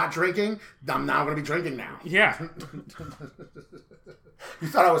I'm not drinking? I'm now going to be drinking now. Yeah. You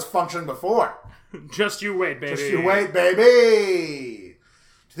thought I was functioning before. Just you wait, baby. Just you wait, baby.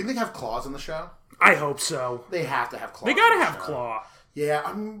 you think they have claws in the show? I hope so. They have to have claws. They gotta in the have show. claw. Yeah,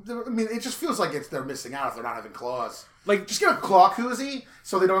 I mean, it just feels like they're missing out if they're not having claws. Like, just get a claw koozie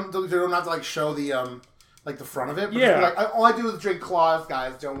so they don't have to like show the the front of it. But yeah. just be like, all I do is drink claws,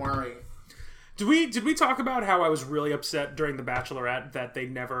 guys. Don't worry. Did we talk about how I was really upset during The Bachelorette that they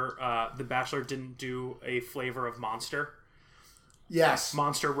never The Bachelor didn't do a flavor of Monster? Yes.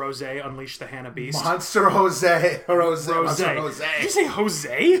 Monster Rosé, Unleash the Hannah Beast. Monster Jose. Monster Rosé. Jose. Did you say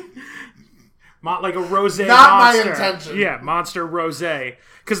Jose? Like a rosé Not monster. my intention. Yeah, Monster Rosé.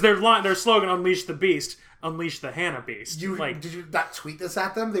 Because their slogan, Unleash the Beast, Unleash the Hannah Beast. Did you not tweet this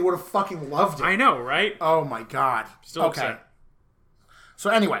at them? They would have fucking loved it. I know, right? Oh my god. Still upset.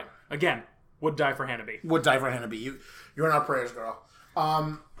 So anyway. Again, would die for Hannah B. Would die for Hannah B. You're in our prayers, girl.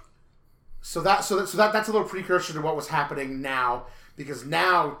 So that's a little precursor to what was happening now, because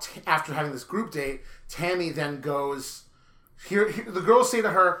now after having this group date, Tammy then goes here. The girls say to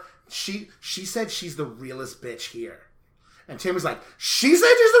her, she said she's the realest bitch here, and Tammy's like, she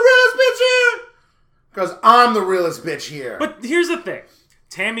said she's the realest bitch here, because I'm the realest bitch here. But here's the thing.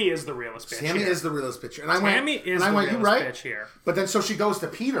 Tammy is the realest bitch Tammy here. is the realest bitch here. And Tammy is the realest bitch here. But then so she goes to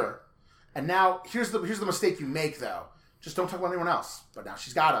Peter, and now here's the mistake you make though. Just don't talk about anyone else. But now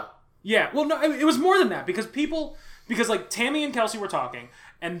she's gotta. Yeah, well, no, it was more than that because like Tammy and Kelsey were talking,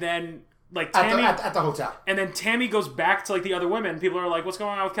 and then like Tammy at the hotel, and then Tammy goes back to like the other women. People are like, "What's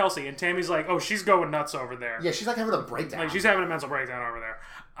going on with Kelsey?" And Tammy's like, "Oh, she's going nuts over there." Yeah, she's like having a breakdown. Like she's having a mental breakdown over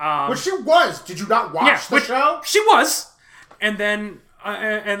there. Which she was. Did you not watch the show? She was, and then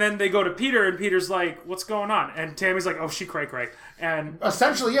they go to Peter, and Peter's like, "What's going on?" And Tammy's like, "Oh, she cray," and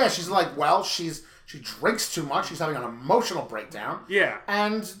essentially, yeah, she's like, well, she drinks too much. She's having an emotional breakdown. Yeah.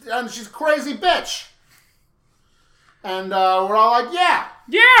 And she's a crazy bitch. And we're all like, yeah.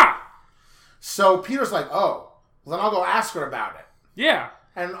 Yeah. So Peter's like, oh, well, then I'll go ask her about it. Yeah.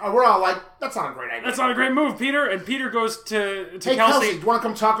 And we're all like, that's not a great idea. That's not a great move, Peter. And Peter goes to hey, Kelsey, do you want to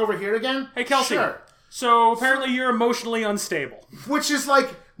come talk over here again? Hey, Kelsey. Sure. So apparently you're emotionally unstable. Which is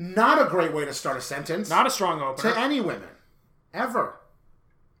like not a great way to start a sentence. Not a strong opener. To any women. Ever.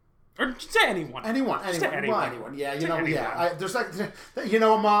 Or to anyone. Anyone. Well, anyone. Yeah, you know, anyone. Yeah. There's like, you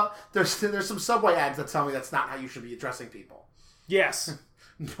know, there's some Subway ads that tell me that's not how you should be addressing people. Yes.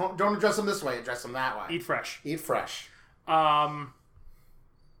 Don't address them this way. Address them that way. Eat fresh. Eat fresh. Oh,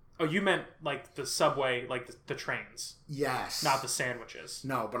 you meant like the Subway, like the trains. Yes. Not the sandwiches.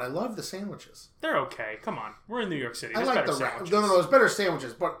 No, but I love the sandwiches. They're okay. Come on. We're in New York City. I like the sandwiches. No, there's better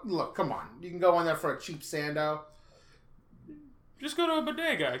sandwiches. But look, come on. You can go in there for a cheap sando. Just go to a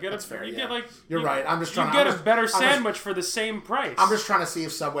bodega. That's fair, you yeah. get like You're right. I'm just trying. You get a better sandwich for the same price. I'm just trying to see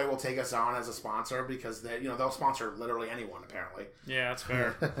if Subway will take us on as a sponsor because they'll sponsor literally anyone apparently. Yeah, that's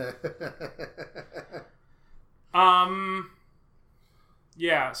fair.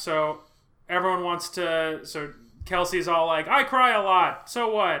 Yeah. So everyone wants to. So Kelsey's all like, "I cry a lot.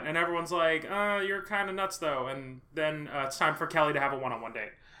 So what?" And everyone's like, "You're kind of nuts though." And then it's time for Kelly to have a one-on-one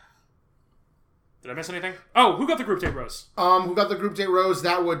date. Did I miss anything? Oh, who got the group date rose? Who got the group date rose?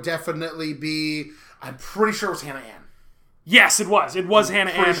 That would definitely be. I'm pretty sure it was Hannah Ann. Yes, it was. It was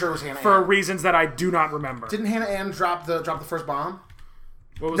Hannah Ann. Pretty sure it was Hannah for Ann. reasons that I do not remember. Didn't Hannah Ann drop the first bomb?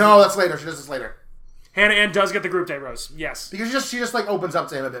 What was no, that's later. She does this later. Hannah Ann does get the group date rose. Yes, because she just like opens up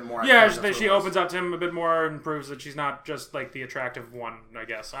to him a bit more. Yeah, she opens up to him a bit more and proves that she's not just like the attractive one. I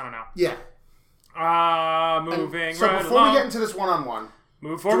guess I don't know. Yeah. Moving. So right before along. we get into this one-on-one.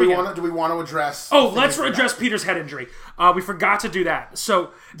 Move forward. Do we want to address? Oh, let's address Peter's head injury. We forgot to do that.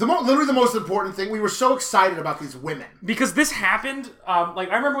 So literally the most important thing. We were so excited about these women because this happened. Like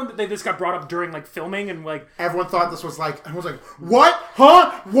I remember when this got brought up during like filming and like everyone thought this was like everyone's like what?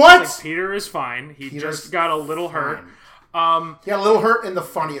 Huh? What? Like, Peter is fine. He just got a little hurt. He got a little hurt in the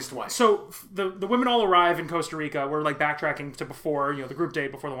funniest way. So the women all arrive in Costa Rica. We're like backtracking to before the group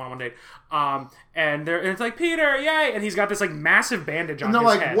date, before the one-on-one date. And it's like Peter, yay! And he's got this like massive bandage on his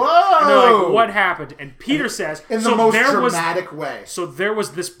like, head. Whoa! And they're like, what happened? And Peter says, in the most dramatic way. So there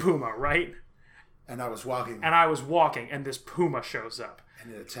was this puma, right? And I was walking. And this puma shows up.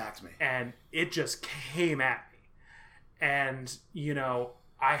 And it attacked me. And it just came at me. And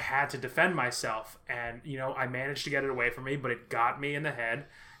I had to defend myself, and I managed to get it away from me, but it got me in the head,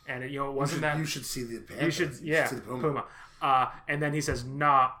 and it wasn't that. You should see the panda. You should see the puma. And then he says,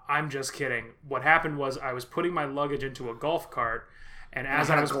 "Nah, I'm just kidding. What happened was I was putting my luggage into a golf cart, and as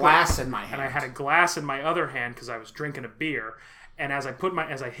I was glass in my hand, and I had a glass in my other hand because I was drinking a beer." And as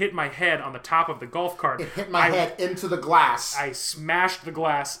I hit my head on the top of the golf cart, it hit my head into the glass. I smashed the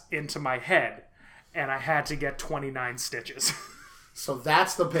glass into my head, and I had to get 29 stitches. So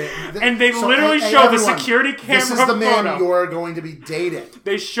that's the and they literally show the security camera. This is the man photo. you're going to be dating.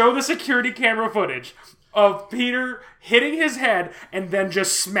 They show the security camera footage of Peter hitting his head and then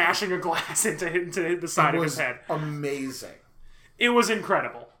just smashing a glass into the side of his head. Amazing. It was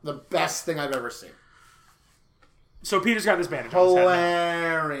incredible. The best thing I've ever seen. So Peter's got this bandage on his head.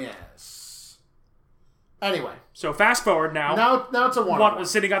 Hilarious. Anyway. So fast forward now. Now it's a one-on-one.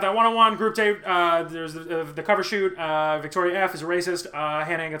 Sydney got that one-on-one group date. There's the cover shoot. Victoria F is a racist.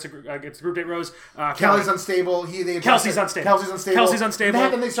 Hannah gets the group date rose. Kelly's unstable. Kelsey's unstable. Kelsey's unstable.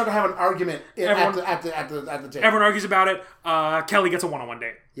 And they start to have an argument at the table. Everyone argues about it. Kelly gets a one-on-one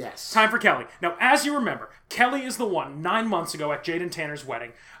date. Yes. Time for Kelly. Now, as you remember, Kelly is the one 9 months ago at Jade and Tanner's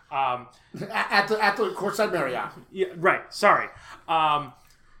wedding. At the Courtside Marriott. Yeah, right. Sorry.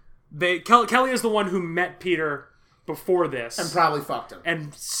 Kelly is the one who met Peter before this. And probably fucked him.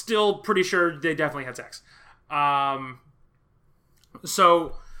 And still pretty sure they definitely had sex.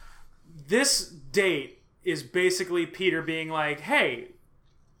 So this date is basically Peter being like, hey,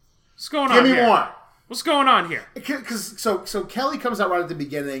 what's going on here? Give me more. What's going on here? So Kelly comes out right at the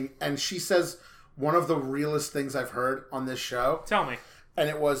beginning, and she says one of the realest things I've heard on this show. Tell me. And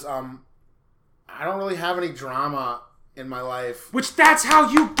it was, I don't really have any drama in my life. Which that's how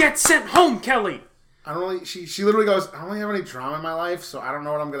you get sent home, Kelly. I don't really. She literally goes, I don't really have any drama in my life, so I don't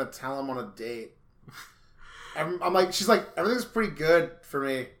know what I'm gonna tell him on a date. I'm like, she's like, everything's pretty good for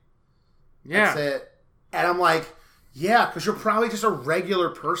me. Yeah. That's it. And I'm like, yeah, because you're probably just a regular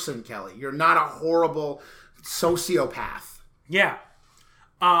person, Kelly. You're not a horrible sociopath. Yeah.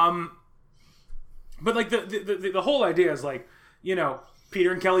 But like the whole idea is like, you know,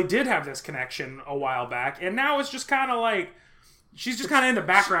 Peter and Kelly did have this connection a while back, and now it's just kind of like she's just kind of in the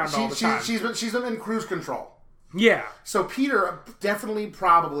background all the time. She's been in cruise control. Yeah. So Peter definitely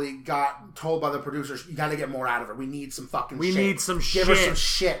probably got told by the producers, you got to get more out of her. We need some fucking shit. We need some shit. Give her some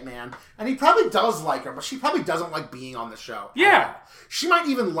shit, man. And he probably does like her, but she probably doesn't like being on the show. Yeah. She might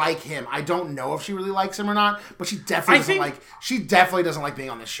even like him. I don't know if she really likes him or not, but she definitely doesn't like being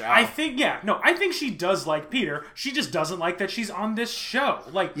on this show. I think she does like Peter. She just doesn't like that she's on this show.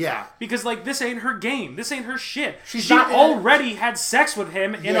 Like, yeah. Because like this ain't her game. This ain't her shit. She already had sex with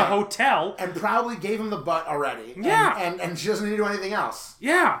him in a hotel. And probably gave him the butt already. Yeah. And she doesn't need to do anything else.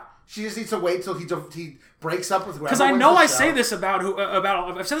 Yeah. She just needs to wait till he breaks up with whoever. Because I know I say this about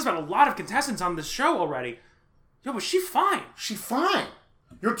I've said this about a lot of contestants on this show already. Yo, but she's fine. She's fine.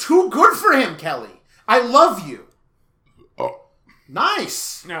 You're too good for him, Kelly. I love you. Oh.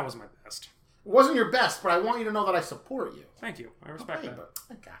 Nice. That was my best. It wasn't your best, but I want you to know that I support you. Thank you. I respect that. But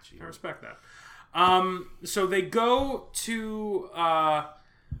I got you. I respect that. So they go to a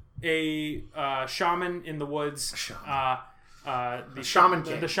shaman in the woods. The Shaman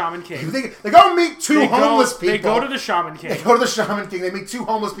King. The Shaman King. They go meet two homeless people. They go to the Shaman King. They go to the Shaman King. They meet two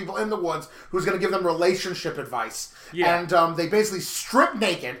homeless people in the woods who's going to give them relationship advice. Yeah. And they basically strip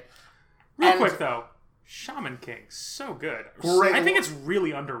naked. Real quick, though. Shaman King. So good. Great. I think it's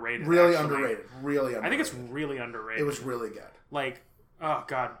really underrated. Really underrated. Really underrated. I think it's really underrated. It was really good. Like, oh,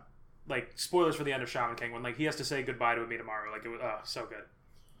 God. Like, spoilers for the end of Shaman King. When, like, he has to say goodbye to me tomorrow. Like, it was, so good.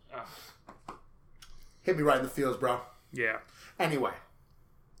 Hit me right in the feels, bro. Yeah. Anyway,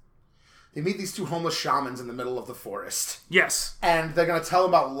 they meet these two homeless shamans in the middle of the forest. Yes. And they're going to tell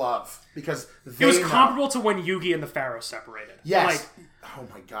them about love because it was comparable to when Yugi and the Pharaoh separated. Yes. Like, oh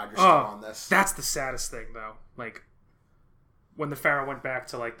my God, you're still on this. That's the saddest thing, though. Like, when the Pharaoh went back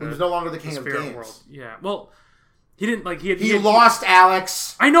to like he was no longer the king of games. World. Yeah. Well, he didn't like he lost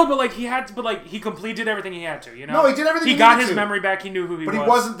Alex. I know, but like he completed everything he had to. You know. No, he did everything. He got his memory back. He knew who he was. But he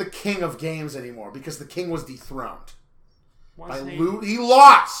wasn't the king of games anymore because the king was dethroned. He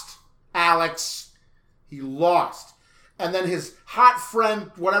lost, Alex. He lost. And then his hot friend,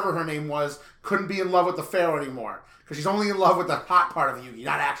 whatever her name was, couldn't be in love with the Pharaoh anymore. Because she's only in love with the hot part of Yugi,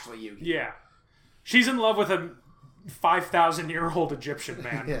 not actually Yugi. Yeah. She's in love with a 5,000-year-old Egyptian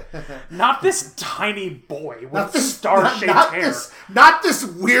man. Yeah. Not this tiny boy with star-shaped hair. Not this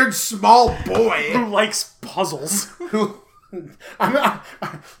weird small boy. Who likes puzzles.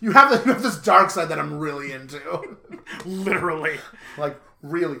 You have this dark side that I'm really into. Literally. Like,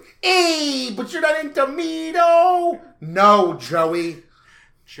 really. Hey, but you're not into me, though? No, Joey.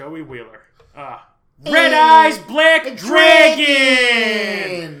 Joey Wheeler. Red Eyes Black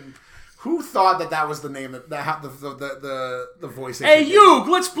Dragon! Who thought that was the name of the voice? Hey, you!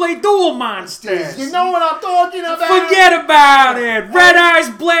 Let's play Duel Monsters! You know what I'm talking about? Forget about it! Red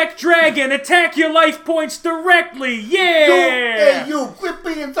Eyes Black Dragon! Attack your life points directly! Yeah! Hey, you! Quit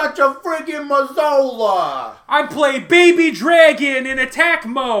being such a friggin' Mazzola! I play Baby Dragon in attack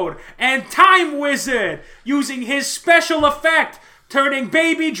mode and Time Wizard using his special effect turning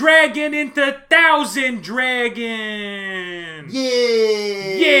baby dragon into 1,000 dragon.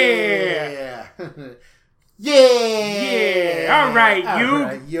 Yeah. Yeah. All right,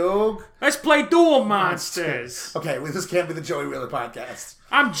 Yog. Let's play Duel Monsters. Okay, well, this can't be the Joey Wheeler podcast.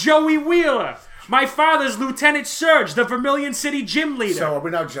 I'm Joey Wheeler. My father's Lieutenant Surge, the Vermilion City gym leader. So, are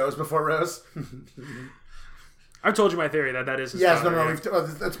we now Joes before Rose? I've told you my theory that is his yes, father. no,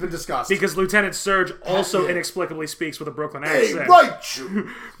 it's been discussed. Because Lieutenant Surge also inexplicably speaks with a Brooklyn accent. Hey,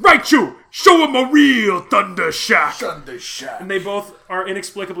 Raichu! Raichu! Show him a real Thunder Shock! Thunder Shock. And they both are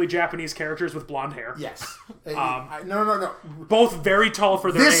inexplicably Japanese characters with blonde hair. Yes. No. Both very tall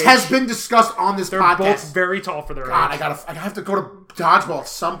for their age. This has been discussed on this podcast. They're both very tall for their age. I have to go to dodgeball at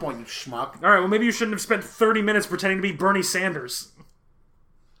some point, you schmuck. Alright, well maybe you shouldn't have spent 30 minutes pretending to be Bernie Sanders.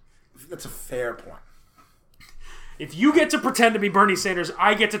 That's a fair point. If you get to pretend to be Bernie Sanders,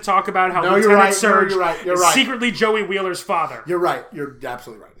 I get to talk about how Lieutenant Surge is secretly Joey Wheeler's father. You're right. You're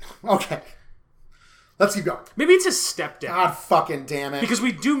absolutely right. Okay. Let's keep going. Maybe it's his stepdad. God fucking damn it. Because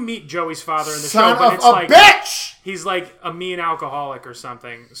we do meet Joey's father in the Son show, but of it's a like bitch! He's like a mean alcoholic or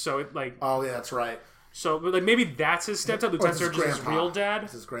something. So it like Oh yeah, that's right. so like maybe that's his stepdad. Lieutenant Surge is his real dad.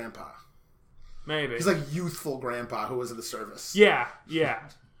 It's his grandpa. Maybe. He's like youthful grandpa who was in the service. Yeah.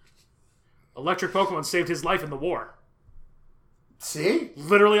 Electric Pokemon saved his life in the war. See?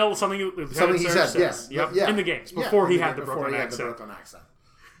 Literally something Something he Surge said, yes. Yep. Yeah. In the games. Before he had the Brooklyn the accent. Brooklyn accent.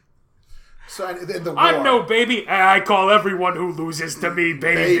 So in the war, I'm no baby. I call everyone who loses to me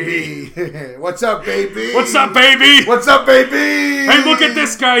baby. What's up, baby? What's up, baby? What's up, baby? Hey, look at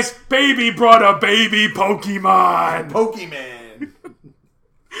this, guys. Baby brought a baby Pokemon. Pokemon.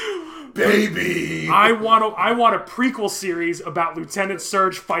 Baby. I want a prequel series about Lieutenant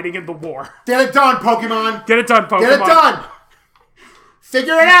Surge fighting in the war. Get it done, Pokemon. Get it done, Pokemon. Get it done.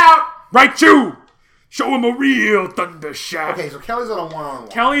 Figure it out. Raichu! Show him a real Thunder Shock. Okay, so Kelly's on a one-on-one.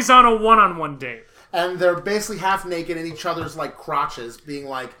 Kelly's on a one-on-one date. And they're basically half naked in each other's like crotches, being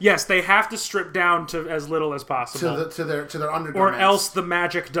like yes, they have to strip down to as little as possible to their undergarments, or else the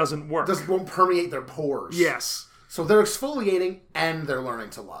magic doesn't work. This won't permeate their pores. Yes, so they're exfoliating and they're learning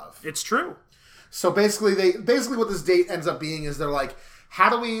to love. It's true. So basically what this date ends up being is they're like, how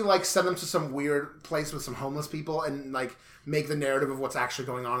do we like send them to some weird place with some homeless people and like make the narrative of what's actually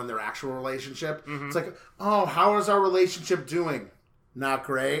going on in their actual relationship? Mm-hmm. It's like, oh, how is our relationship doing? Not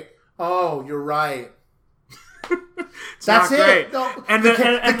great. Oh, you're right. That's it. No, and the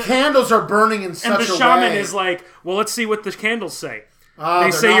candles are burning in such a way. And the shaman is like, well, let's see what the candles say.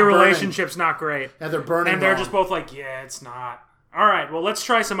 They say your relationship's not great. Yeah, they're burning. And they're just both like, yeah, it's not. All right, well, let's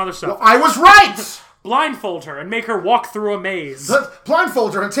try some other stuff. Well, I was right! Blindfold her and make her walk through a maze.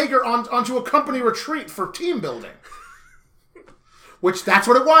 Blindfold her and take her onto a company retreat for team building. Which, that's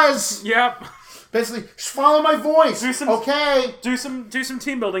what it was. Yep. Basically, just follow my voice. Do some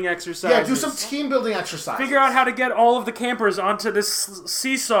team building exercises. Yeah, do some team building exercises. Figure out how to get all of the campers onto this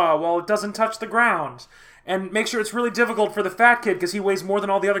seesaw while it doesn't touch the ground. And make sure it's really difficult for the fat kid because he weighs more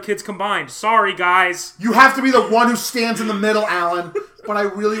than all the other kids combined. Sorry, guys. You have to be the one who stands in the middle, Alan. But I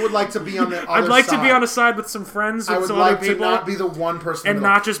really would like to be on the other side. I'd like to be on a side with some friends, with some other people. I would like to not be the one person and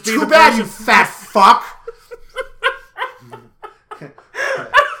not just be Too the bad, person. You fat fuck.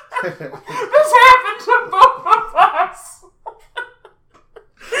 This happened to both of us.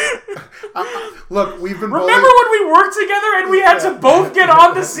 Look, we've been. Remember when we worked together and we had to both get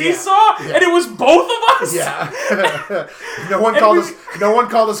on the seesaw, and it was both of us? Yeah. No one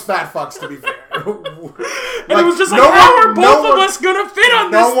called us fat fucks. To be fair, and it was just like, how are both of us gonna fit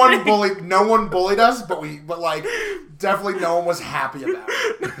on this thing? No one bullied us, but like definitely no one was happy about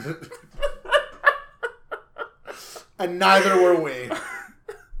it, and neither were we.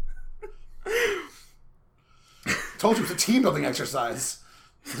 Told you it's a team building exercise.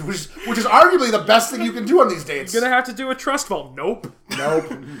 Which is arguably the best thing you can do on these dates. You're gonna have to do a trust fall. Nope.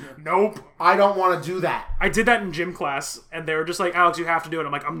 Nope. I don't want to do that. I did that in gym class, and they were just like, Alex, you have to do it.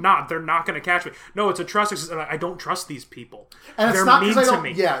 I'm like, I'm not. They're not gonna catch me. No, it's a trust exercise. I don't trust these people. And they're it's not mean because I to don't.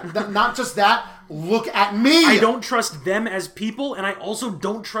 me. Yeah, not just that. Look at me. I don't trust them as people, and I also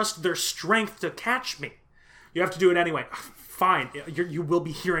don't trust their strength to catch me. You have to do it anyway. Fine. You will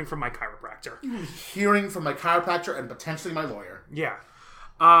be hearing from my chiropractor. Hearing from my chiropractor and potentially my lawyer. Yeah.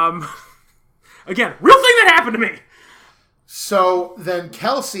 Again, real thing that happened to me. So then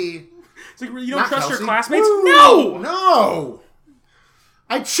Kelsey... It's like, you don't trust your classmates? Ooh, no! No!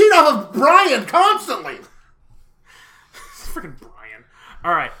 I cheat off of Brian constantly! Freaking Brian.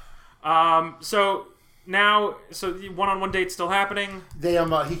 Alright. So now, so one-on-one date's still happening.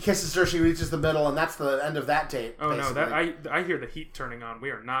 He kisses her, she reaches the middle, and that's the end of that date. Oh basically. no, I hear the heat turning on.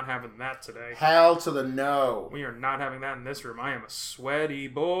 We are not having that today. Hell to the no. We are not having that in this room. I am a sweaty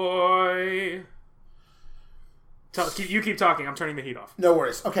boy. You keep talking. I'm turning the heat off. No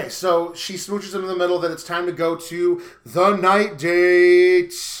worries. Okay, so she smooches him in the middle that it's time to go to the night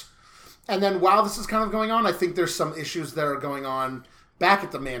date. And then while this is kind of going on, I think there's some issues that are going on back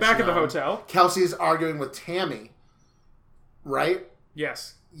at the mansion. Back at the hotel. Kelsey's arguing with Tammy. Right?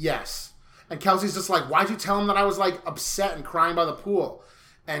 Yes. Yes. And Kelsey's just like, why'd you tell him that I was like upset and crying by the pool?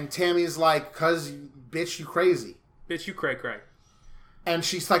 And Tammy's like, cause bitch, you crazy. Bitch, you cray. And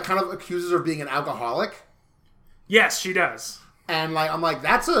she's like kind of accuses her of being an alcoholic. Yes, she does. And like I'm like,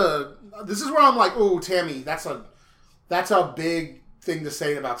 this is where I'm like, oh, Tammy, that's a big thing to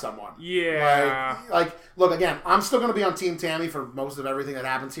say about someone. Yeah. Like look, again, I'm still gonna be on Team Tammy for most of everything that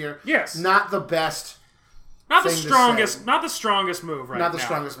happens here. Yes. Not the best. Not the strongest move right now. Not the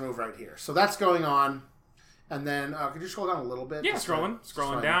strongest move right here. So that's going on. And then, could you scroll down a little bit? Yeah,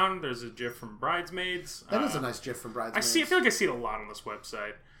 scrolling down. There's a GIF from Bridesmaids. That is a nice GIF from Bridesmaids. I feel like I see it a lot on this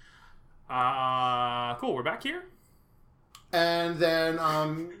website. Cool, we're back here. And then,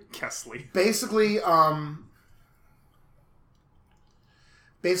 Kesley. Basically,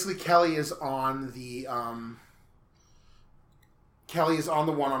 Kelly is on the,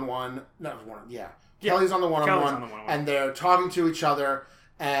 one-on-one. No, yeah. Kelly's on the one-on-one. And they're talking to each other,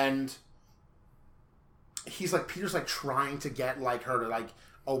 and he's like, Peter's like trying to get like her to like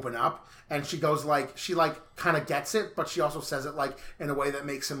open up, and she goes like, she like kind of gets it, but she also says it like in a way that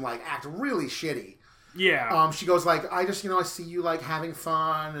makes him like act really shitty. Yeah. She goes like, I just, I see you like having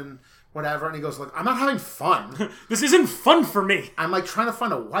fun and whatever, and he goes like, I'm not having fun. This isn't fun for me. I'm like trying to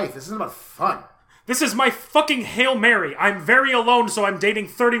find a wife. This isn't about fun. This is my fucking Hail Mary. I'm very alone, so I'm dating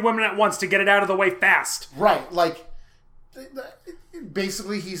 30 women at once to get it out of the way fast. Right, like,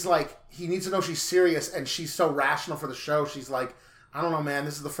 basically he's like, he needs to know she's serious, and she's so rational for the show. She's like, I don't know, man,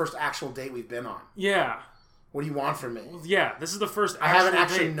 this is the first actual date we've been on. Yeah. What do you want from me? Yeah, this is the first I haven't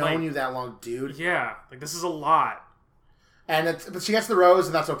actually known you that long, dude. Yeah, like, this is a lot. But she gets the rose,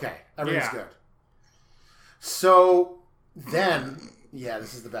 and that's okay. Everything's good. So, then, yeah,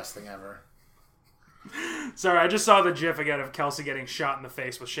 this is the best thing ever. Sorry, I just saw the GIF again of Kelsey getting shot in the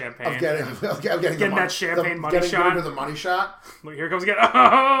face with champagne. Of getting that champagne money shot. Getting rid of the money shot. Look, here comes again.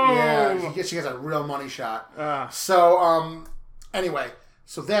 Oh! Yeah, she gets a real money shot. So, anyway,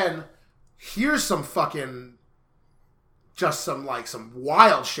 so then, here's some fucking, just some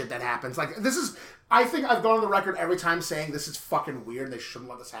wild shit that happens. Like, this is, I think I've gone on the record every time saying this is fucking weird. They shouldn't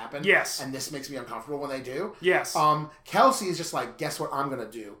let this happen. Yes. And this makes me uncomfortable when they do. Yes. Kelsey is just like, guess what I'm going to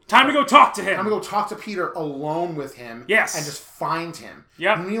do? Time to go talk to him. I'm going to go talk to Peter alone with him. Yes. And just find him.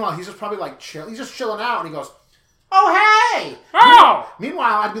 Yep. And meanwhile, he's just probably like chill. He's just chilling out, and he goes, oh, hey! Oh!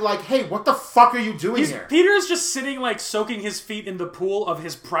 Meanwhile, I'd be like, hey, what the fuck are you doing here? Peter's just sitting, like, soaking his feet in the pool of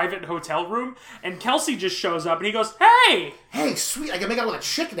his private hotel room, and Kelsey just shows up, and he goes, hey! Hey, sweet, I can make out with a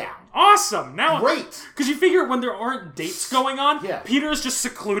chick now. Awesome! Now, great! Because you figure when there aren't dates going on, yeah. Peter's just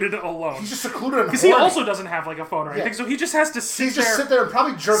secluded alone. He's just secluded and because he also doesn't have, like, a phone or anything, so he just has to sit there and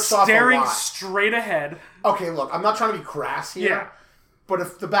probably jerks off a lot. Staring straight ahead. Okay, look, I'm not trying to be crass here. Yeah. But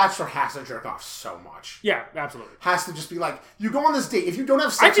if the Bachelor has to jerk off so much. Yeah, absolutely. Has to just be like, you go on this date. If you don't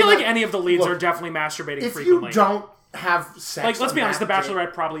have sex I feel like any of the leads are definitely masturbating frequently. If you don't have sex, like, let's be honest, the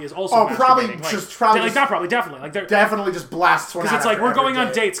Bachelorette probably is also masturbating. Definitely Like, they're definitely just blasts one out. Because it's like, we're going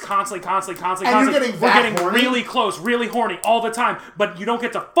on dates constantly. And you're getting we're getting horny? really close, really horny all the time, but you don't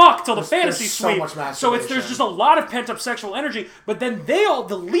get to fuck till the fantasy suite. So there's just a lot of pent-up sexual energy, but then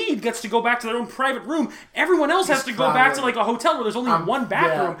the lead gets to go back to their own private room. Everyone else has to go back to, like, a hotel where there's only one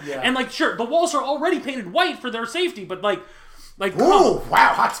bathroom. Yeah. And, like, sure, the walls are already painted white for their safety, but, like, ooh, wow,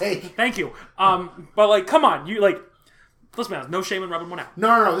 hot take. Thank you. But, like, come on, you, like, let's be honest, no shame in rubbing one out.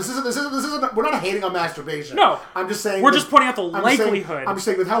 No. This isn't. We're not hating on masturbation. No. I'm just saying. We're just pointing out the likelihood. I'm just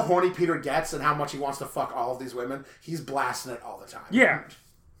saying with how horny Peter gets and how much he wants to fuck all of these women, he's blasting it all the time. Yeah.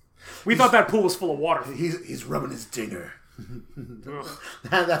 We thought that pool was full of water. He's rubbing his dinger.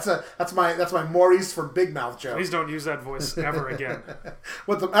 that's my Maurice from Big Mouth joke. Please don't use that voice ever again.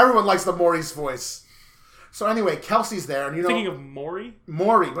 Everyone likes the Maurice voice. So anyway, Kelsey's there, and thinking of Maury,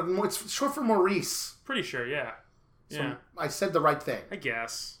 but it's short for Maurice. Pretty sure, yeah. So I said the right thing. I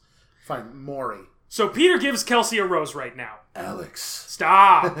guess. Fine, Maury. So Peter gives Kelsey a rose right now. Alex.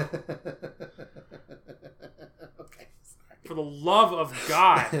 Stop. Okay. Sorry. For the love of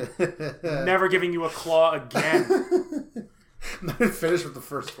God. Never giving you a claw again. I'm not even finished with the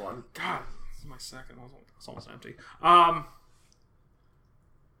first one. God, this is my second. It's almost empty.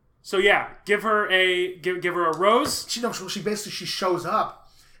 So yeah, give her a rose. She basically shows up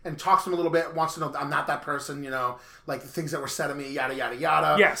and talks to him a little bit, wants to know I'm not that person, like the things that were said of me, yada yada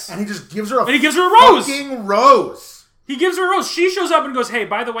yada. Yes. And he just gives her a rose. Fucking rose. He gives her a rose. She shows up and goes, "Hey,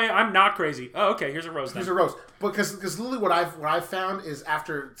 by the way, I'm not crazy." Oh, okay. Here's a rose. Then. Here's a rose. Because literally, what I've found is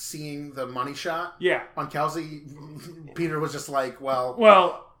after seeing the money shot, on Kelsey, Peter was just like,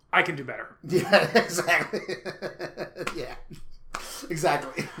 well, I can do better. Yeah, exactly. Yeah,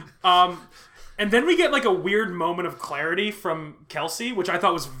 exactly. And then we get like a weird moment of clarity from Kelsey, which I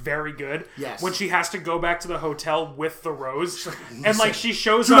thought was very good. Yes. When she has to go back to the hotel with the rose, and like she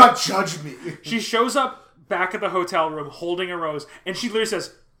shows do up. not judge me. She shows up back at the hotel room holding a rose, and she literally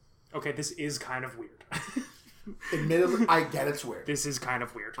says, "Okay, this is kind of weird." Admittedly, I get it's weird. This is kind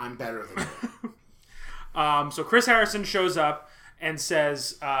of weird. I'm better than you. So Chris Harrison shows up and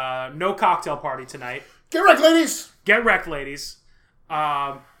says, "No cocktail party tonight. Get wrecked, ladies. Get wrecked, ladies.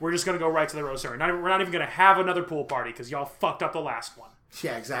 We're just gonna go right to the rose ceremony. We're not even gonna have another pool party because y'all fucked up the last one."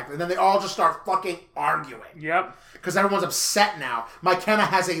 Yeah, exactly. And then they all just start fucking arguing. Yep. Because everyone's upset now. McKenna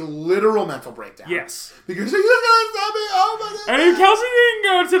has a literal mental breakdown. Yes. Because you're gonna stop me. Oh my God. And Kelsey didn't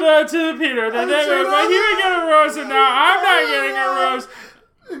go to the Peter. Then he would get a rose, and now I'm not getting a rose.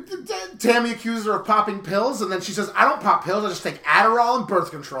 Tammy accuses her of popping pills, and then she says, "I don't pop pills. I just take Adderall and birth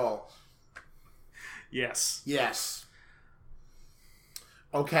control." Yes. Yes.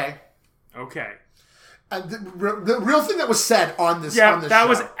 Okay. The real thing that was said on this show.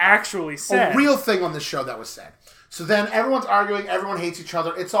 Was actually said. A real thing on this show that was said. So then everyone's arguing. Everyone hates each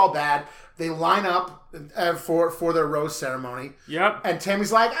other. It's all bad. They line up for their rose ceremony. Yep. And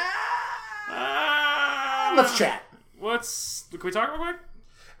Tammy's like, let's chat. Can we talk real quick?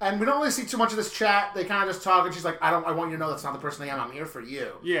 And we don't really see too much of this chat. They kind of just talk, and she's like, I want you to know that's not the person I am. I'm here for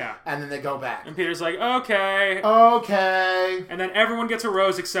you. Yeah. And then they go back. And Peter's like, okay. And then everyone gets a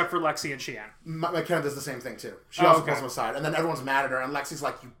rose except for Lexi and Cheyenne. McKenna does the same thing, too. She also pulls them aside. And then everyone's mad at her, and Lexi's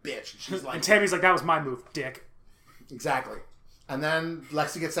like, you bitch. And she's like... And Tammy's like, that was my move, dick. Exactly. And then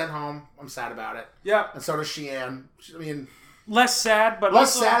Lexi gets sent home. I'm sad about it. Yeah. And so does Cheyenne. Less sad, but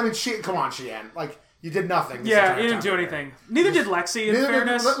less sad. Come on, Cheyenne. Like... You did nothing. Yeah, you didn't do anything. Neither did Lexi, in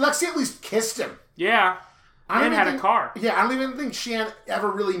fairness. Lexi at least kissed him. Yeah. And had a car. Yeah, I don't even think Cheyenne ever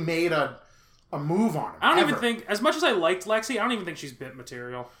really made a move on him. I don't even think, as much as I liked Lexi, I don't even think she's bit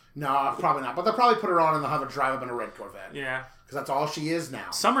material. No, probably not. But they'll probably put her on and they'll have her drive up in a red Corvette. Yeah. Because that's all she is now.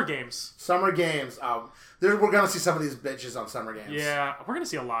 Summer Games. We're going to see some of these bitches on Summer Games. Yeah, we're going to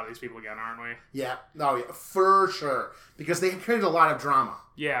see a lot of these people again, aren't we? Yeah. Oh, yeah. For sure. Because they created a lot of drama.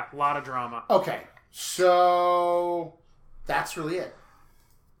 Yeah, a lot of drama. Okay. So, that's really it.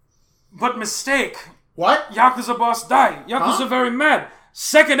 But mistake. What? Yakuza boss died. Yakuza very mad.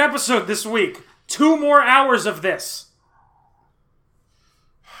 Second episode this week. 2 more hours of this.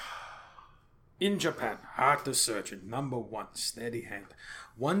 In Japan, heart surgeon, number 1, steady hand.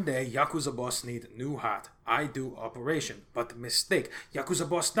 One day, Yakuza boss need new heart. I do operation, but mistake. Yakuza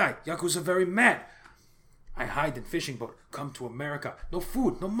boss died. Yakuza very mad. I hide in fishing boat. Come to America. No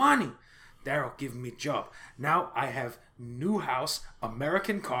food, no money. Daryl give me job. Now I have new house,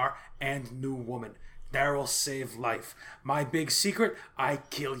 American car, and new woman. Daryl save life. My big secret, I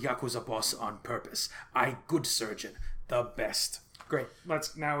kill Yakuza boss on purpose. I good surgeon. The best. Great.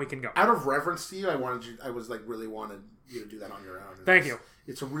 Now we can go. Out of reverence to you, I really wanted you to do that on your own. Thank you.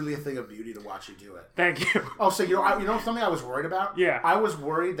 It's really a thing of beauty to watch you do it. Thank you. Oh, so you know something I was worried about? Yeah. I was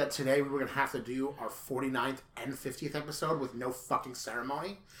worried that today we were going to have to do our 49th and 50th episode with no fucking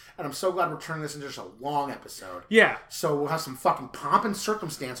ceremony. And I'm so glad we're turning this into just a long episode. Yeah. So we'll have some fucking pomp and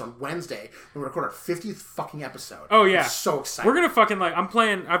circumstance on Wednesday when we record our 50th fucking episode. Oh, yeah. I'm so excited. We're going to fucking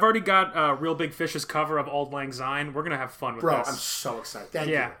I've already got Real Big Fish's cover of Auld Lang Syne. We're going to have fun with this. Bro, I'm so excited. Thank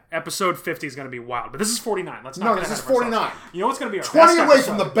you. Yeah. Episode 50 is going to be wild. But this is 49. Let's not No, get this ahead is of ourselves. 49. You know what's going to be our 20 best away episode?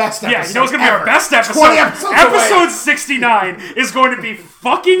 from the best episode. Yeah, you know what's going to be our best episode? 20 episodes Episode away. 69 is going to be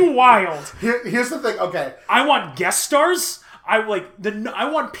fucking wild. Here's the thing. Okay. I want guest stars. I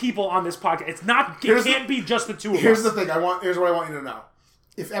want people on this podcast. It can't be just the two of us. Here's the thing. Here's what I want you to know.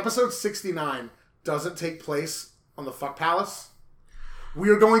 If episode 69 doesn't take place on the Fuck Palace, we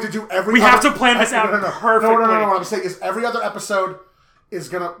are going to do every. We have to plan this out perfectly. No. What I'm saying is every other episode is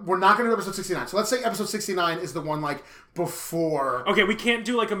gonna. We're not gonna do episode 69. So let's say episode 69 is the one before. Okay, we can't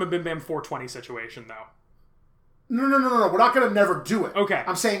do a Mabim Bam 420 situation though. No. We're not gonna never do it. Okay.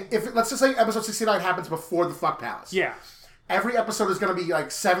 I'm saying let's just say episode 69 happens before the Fuck Palace. Yeah. Every episode is going to be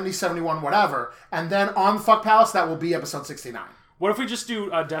 70, 71, whatever. And then on Fuck Palace, that will be episode 69. What if we just do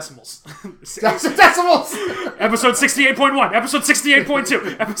decimals? Decimals! Episode 68.1. Episode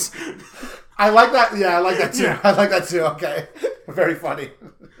 68.2. I like that. Yeah, I like that too. Yeah. I like that too. Okay. Very funny.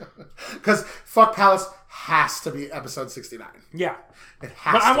 Because Fuck Palace has to be episode 69. Yeah. It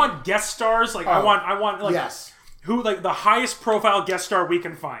has But to I be. want guest stars. Like, I want like, yes. who, like, the highest profile guest star we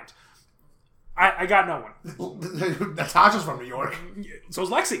can find. I got no one. Natasha's from New York. So is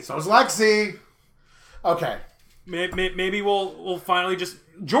Lexi. So is Lexi. Okay. Maybe we'll finally just...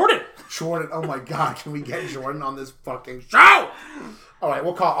 Jordan! Jordan. Oh my God. Can we get Jordan on this fucking show? All right.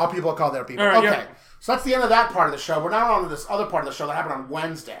 We'll call... All people will call their people. All right, okay. yeah. So that's the end of that part of the show. We're now on to this other part of the show that happened on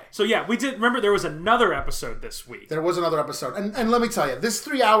Wednesday. So yeah, we did... Remember, there was another episode this week. There was another episode. And let me tell you, this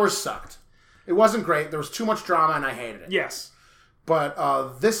 3 hours sucked. It wasn't great. There was too much drama and I hated it. Yes.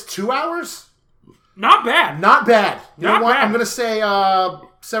 But this 2 hours... Not bad. Not bad. You Not know what? bad. I'm going to say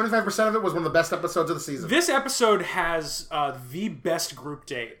 75% of it was one of the best episodes of the season. This episode has the best group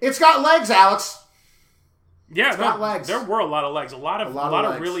date. It's got legs, Alex. Yeah, got legs. There were a lot of legs. A lot of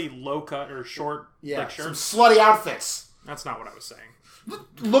legs. really low cut or short Yeah, like some shirts. slutty outfits. That's not what I was saying.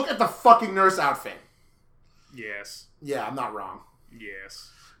 Look at the fucking nurse outfit. Yes. Yeah, I'm not wrong.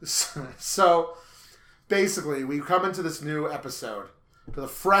 Yes. So, basically, we come into this new episode with a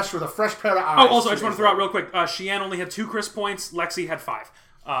fresh pair of eyes. Oh, also, I just want to throw out real quick. Sheehan only had 2 Chris points. Lexi had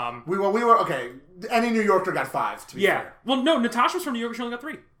 5. We were okay. Any New Yorker got 5. To be fair. Well, no, Natasha was from New York. She only got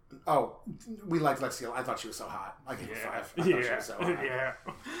 3. Oh, we liked Lexi. I thought she was so hot. I gave her 5. I thought she was so hot. Yeah.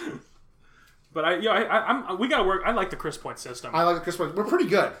 But we gotta work. I like the Chris point system. I like the Chris points. We're pretty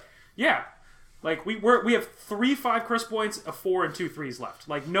good. Yeah. Like we have 3 5 Chris points, a 4 and 2 3s left.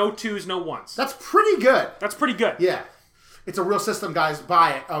 Like no 2s, no 1s. That's pretty good. That's pretty good. Yeah. It's a real system, guys.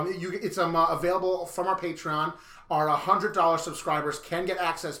 Buy it. It's available from our Patreon. Our $100 subscribers can get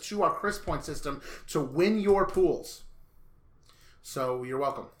access to our Chris Point system to win your pools. So you're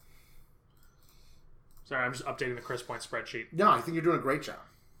welcome. Sorry, I'm just updating the Chris point spreadsheet. No, I think you're doing a great job.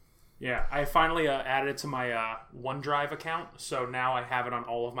 Yeah, I finally added it to my OneDrive account, so now I have it on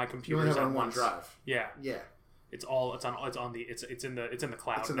all of my You computers only have it at on once. OneDrive. Yeah, Yeah. it's in the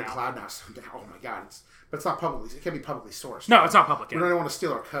cloud. It's in now. the cloud now. So, oh my God. But it's not publicly. It can't be publicly sourced. No, it's not public We yet. don't want to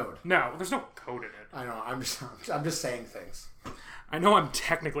steal our code. No, there's no code in it. I know. I'm just saying things. I know I'm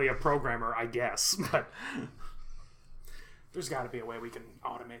technically a programmer, I guess, but there's got to be a way we can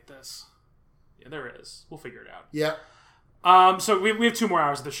automate this. Yeah, there is. We'll figure it out. Yeah. So we have 2 more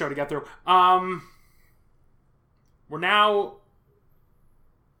hours of the show to get through. We're now.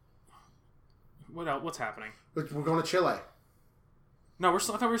 What else? What's happening? We're going to Chile. No, I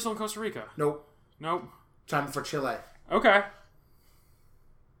thought we were still in Costa Rica. Nope. Nope. Time for Chile. Okay.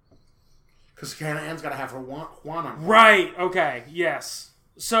 Because Hannah Ann's got to have her Juan on. Right. Okay. Yes.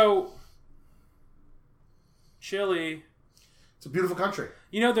 So, Chile. It's a beautiful country.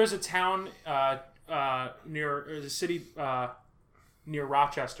 You know, there's a town near there's a city near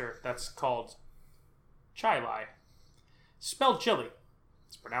Rochester that's called Chile. Spelled chili.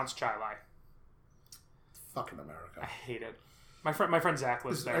 It's pronounced Chile. Fucking America. I hate it. My friend Zach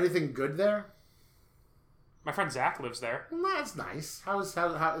lives Is there. anything good there? My friend Zach lives there. Well, that's nice. How is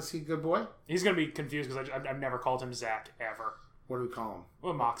he a good boy? He's gonna be confused because I've never called him Zach ever. What do we call him?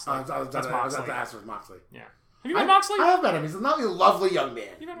 Well, Moxley. I was That's about Moxley. to ask for Moxley. Yeah. Have you met Moxley? I have met him. He's not a lovely young man.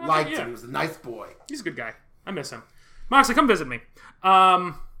 You met Moxley? Liked Yeah. him. He was a nice boy. He's a good guy. I miss him. Moxley, come visit me.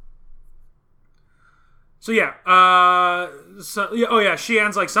 So yeah. Oh yeah.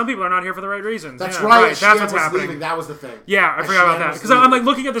 Sheehan's like, some people are not here for the right reasons. That's Yeah, right. That's Sheehan what's was happening. leaving. That was the thing. Yeah, I forgot about Sheehan that was because I'm like leaving.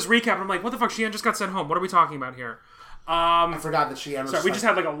 looking at this recap and I'm like, what the fuck? Sheehan just got sent home. What are we talking about here? I forgot that Sheehan was. Sorry, we just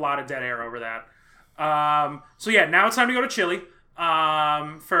had like a lot of dead air over that. So yeah, now it's time to go to Chile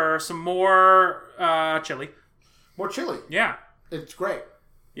for some more chili. more chili. Yeah, It's great.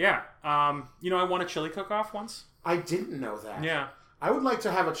 yeah. I won a chili cook-off once. I didn't know that. Yeah, I would like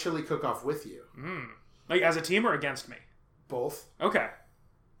to have a chili cook-off with you. like as a team or against me. Both. Okay,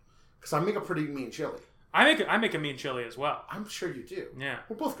 Because I make a pretty mean chili. I make a mean chili as well. I'm sure you do. Yeah,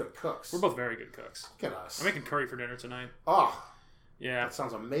 We're both good cooks. we're both very good cooks. Look at us. I'm making curry for dinner tonight. Oh, Yeah, that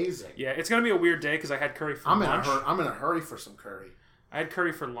sounds amazing. yeah. It's gonna be a weird day because I had curry for I'm lunch. in a hurry for some curry. I had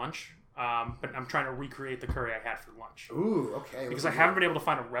curry for lunch, but I'm trying to recreate the curry I had for lunch. Ooh, okay. Because I haven't been able to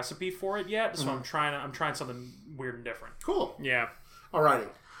find a recipe for it yet, so I'm trying something weird and different. Cool. Yeah. Alrighty.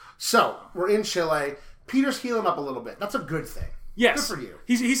 So, we're in Chile. Peter's healing up a little bit. That's a good thing. Yes. Good for you.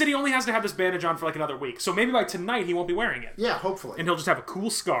 He said he only has to have this bandage on for like another week, so maybe by tonight he won't be wearing it, Yeah, hopefully. and he'll just have a cool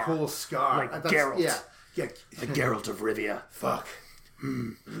scar. Cool scar. Like That's- Geralt. Yeah. Yeah. Geralt of Rivia. Fuck.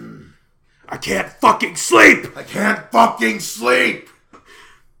 I can't fucking sleep. I can't fucking sleep.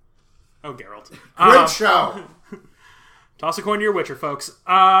 Oh, Geralt. Great show. Toss a coin to your Witcher, folks.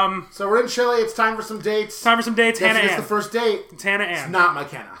 So we're in Chile. It's time for some dates. Time for some dates. Hannah It's Ann. the first date. It's Hannah Ann. Not my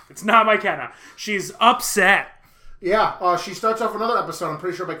Kenna. It's not my Kenna. She's upset. Yeah, she starts off another episode, I'm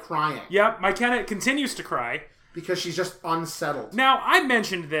pretty sure, by crying. Yep, McKenna continues to cry. Because she's just unsettled. Now, I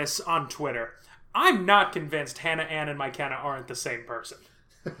mentioned this on Twitter. I'm not convinced Hannah Ann and McKenna aren't the same person.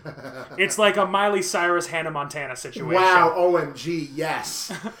 It's like a Miley Cyrus, Hannah Montana situation. Wow, OMG,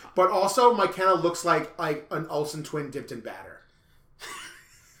 yes. But also, McKenna looks like an Olsen twin dipped in batter.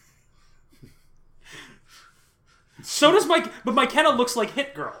 So does Mike, but McKenna looks like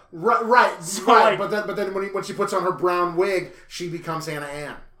Hit Girl. Right. So But then when she puts on her brown wig, she becomes Hannah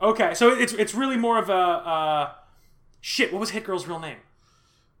Ann. Okay, so it's really more of a shit. What was Hit Girl's real name?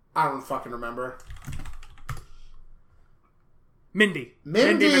 I don't fucking remember. Mindy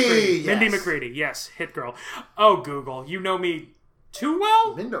McCready. Yes. Mindy McCready. Yes, Hit Girl. Oh, Google, you know me too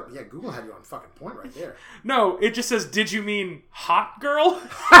well. Yeah, Google had you on fucking point right there. No, it just says, "Did you mean hot girl?"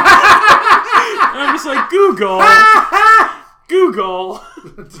 I'm just like, Google. I'm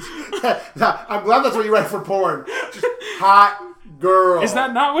glad that's what you write for porn. Just hot girl. Is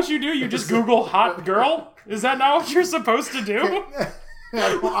that not what you do? You just Google hot girl? Is that not what you're supposed to do?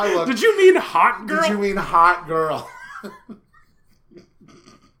 Did you mean hot girl? Did you mean hot girl?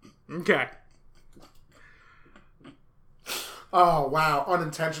 Okay. Oh, wow.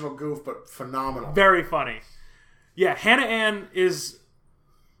 Unintentional goof, but phenomenal. Very funny. Yeah, Hannah Ann is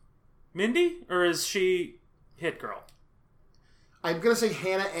Mindy? Or is she Hit Girl? I'm going to say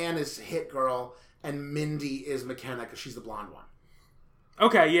Hannah Ann is Hit Girl, and Mindy is McKenna, because she's the blonde one.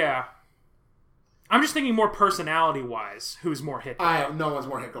 Okay, yeah. I'm just thinking more personality-wise, who's more Hit Girl? No one's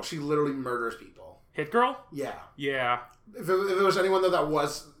more Hit Girl. She literally murders people. Hit Girl? Yeah. Yeah. If there was anyone, though, that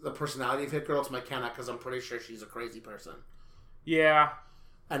was the personality of Hit Girl, it's McKenna, because I'm pretty sure she's a crazy person. Yeah.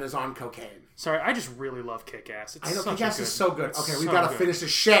 And is on cocaine. Sorry, I just really love Kick-Ass. I know, Kick-Ass is so good. Okay, we've so got to finish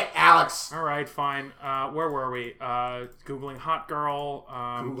this shit, Alex. All right, fine. Where were we? Googling hot girl.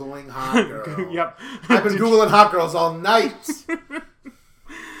 Googling hot girl. Yep. I've been Googling hot girls all night.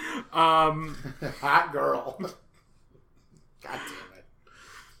 Hot girl. God damn it.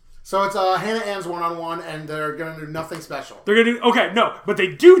 So it's Hannah Ann's one-on-one, and they're going to do nothing special. They're going to do... Okay, no, but they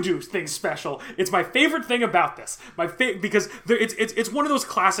do things special. It's my favorite thing about this. Because it's one of those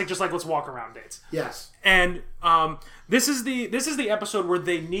classic, just like, let's walk around dates. Yes. And this is the episode where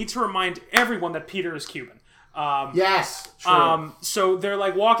they need to remind everyone that Peter is Cuban. Yes, true. So they're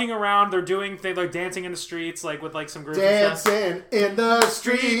like walking around, they're doing things like dancing in the streets, like with like some groups and stuff. Dancing in the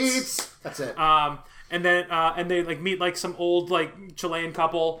streets. That's it. And then they like meet like some old like Chilean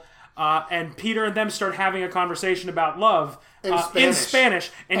couple, and Peter and them start having a conversation about love in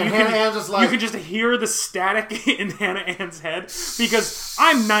Spanish. And you can just hear the static in Hannah Ann's head, because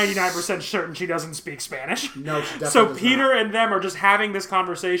I'm 99% certain she doesn't speak Spanish. No, she definitely So does Peter not. and them are just having this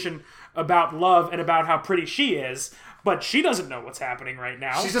conversation about love and about how pretty she is, but she doesn't know what's happening right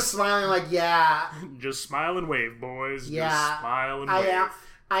now. She's just smiling like, yeah. Just smile and wave, boys. Yeah. Just smile and wave.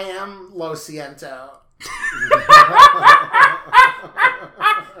 I am Lo Siento.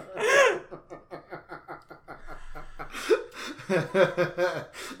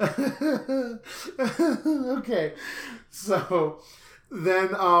 Okay. So then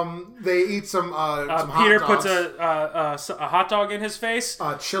they eat some hot Peter dogs. puts a hot dog in his face.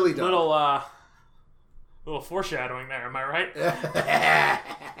 Chili dog. Little foreshadowing there, am I right?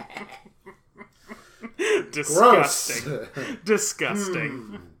 Disgusting. Gross.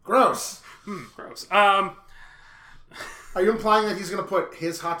 Disgusting. Gross. Gross. Are you implying that he's going to put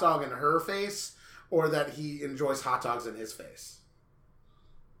his hot dog in her face, or that he enjoys hot dogs in his face?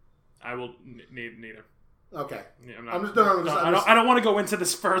 I will neither. Okay. Yeah, I don't want to go into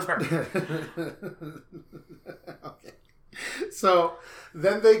this further. Okay. So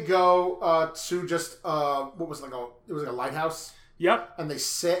then they go to just what was it, it was like a lighthouse. Yep. And they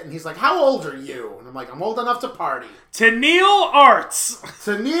sit, and he's like, "How old are you?" And I'm like, "I'm old enough to party." To Neil Arts.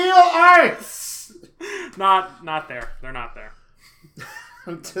 To Neil Arts. Not there. They're not there.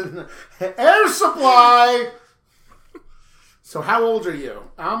 To Air Supply. So how old are you?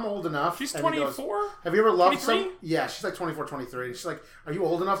 I'm old enough. She's And he 24? goes, have you ever loved 23? some? Yeah, she's like 24, 23. And she's like, "Are you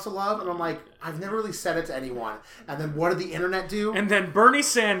old enough to love?" And I'm like, "I've never really said it to anyone." And then what did the internet do? And then Bernie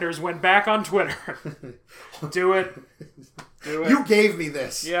Sanders went back on Twitter. Do it. Do it. You gave me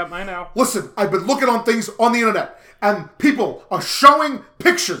this. Yeah, I know. Listen, I've been looking on things on the internet, and people are showing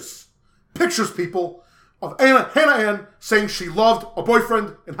pictures, people, of Hannah Ann saying she loved a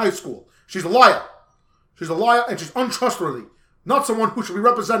boyfriend in high school. She's a liar. She's a liar, and she's untrustworthy. Not someone who should be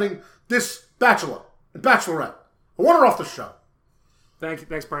representing this bachelor and bachelorette. I want her off the show. Thank you.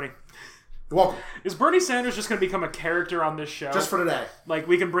 Thanks, Bernie. You're welcome. Is Bernie Sanders just going to become a character on this show? Just for today. Like,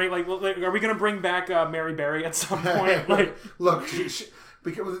 we can bring, are we going to bring back Mary Berry at some point? Like, Look,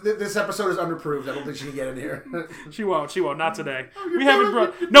 Because this episode is underproved. I don't think she can get in here. She won't. Not today. We haven't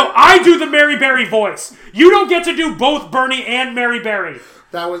brought... No, I do the Mary Berry voice. You don't get to do both Bernie and Mary Berry.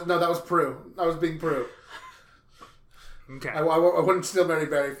 That was Prue. I was being Prue. Okay. I wouldn't steal Mary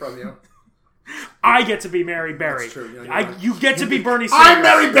Berry from you. I get to be Mary Berry. That's true. You get to be Bernie Sanders. I'm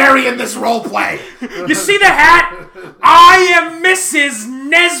Mary Berry in this role play. You see the hat? I am Mrs.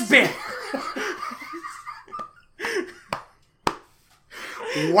 Nesbitt.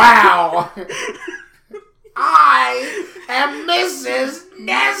 Wow. I am Mrs.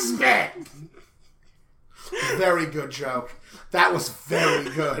 Nesbitt. Very good joke. That was very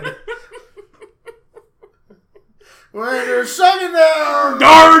good. When you're sucking down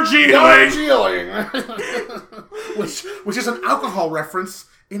Darjeeling. which is an alcohol reference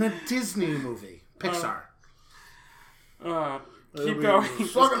in a Disney movie. Pixar. Keep going.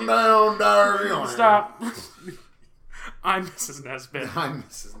 Sucking down Darjeeling. Stop. I'm Mrs. Nesbitt. I'm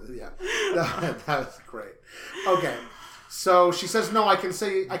Mrs. Yeah. That was great. Okay. So she says, no, I can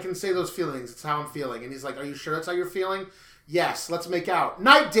say those feelings. It's how I'm feeling. And he's like, are you sure that's how you're feeling? Yes, let's make out.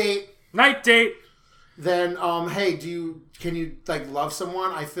 Night date. Then, hey, can you like love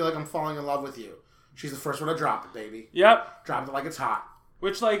someone? I feel like I'm falling in love with you. She's the first one to drop it, baby. Yep. Drop it like it's hot.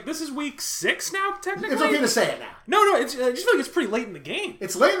 Which, like, this is week 6 now, technically? It's okay to say it now. No, I just feel like it's pretty late in the game.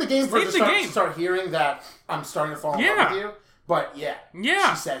 It's late in the game for her to start hearing that I'm starting to fall in love with you. But, yeah.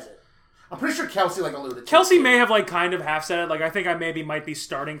 She says it. I'm pretty sure Kelsey, like, alluded to it. Kelsey may have, like, kind of half said it. Like, I think I might be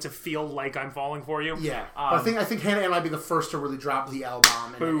starting to feel like I'm falling for you. Yeah. But I think Hannah Ann might be the first to really drop the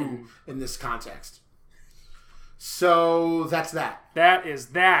L-bomb in this context. So, that's that. That is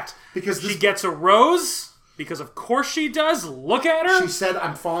that. Because she gets a rose, because of course she does. Look at her. She said,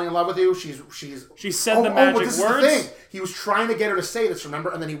 I'm falling in love with you. She said the magic words. Is the thing. He was trying to get her to say this, remember?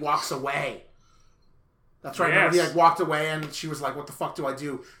 And then he walks away. That's right. Yes. Remember, he walked away and she was like, what the fuck do I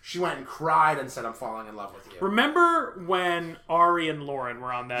do? She went and cried and said, I'm falling in love with you. Remember when Ari and Lauren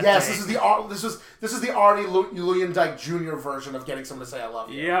were on that Yes, day? This is the Ari Luyendijk Jr. version of getting someone to say I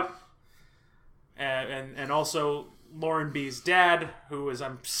love you. Yep. And also Lauren B's dad, who is,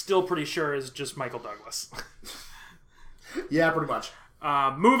 I'm still pretty sure, is just Michael Douglas. Yeah, pretty much.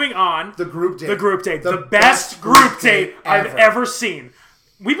 Moving on. The group date. The best group date I've ever seen.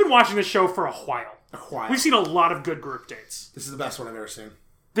 We've been watching this show for a while. We've seen a lot of good group dates. This is the best one I've ever seen.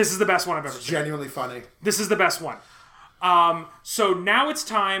 This is the best one I've ever seen. Genuinely funny. This is the best one. So now it's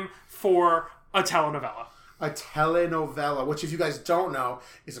time for a telenovela. A telenovela, which if you guys don't know,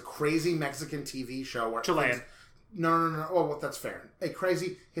 is a crazy Mexican TV show. Where Chilean. No. Oh, well, that's fair. A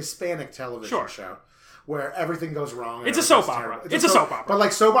crazy Hispanic television show. Where everything goes wrong. It's a soap opera. It's a soap opera. But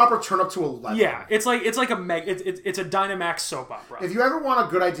like soap opera turned up to 11. Yeah, it's a Dynamax soap opera. If you ever want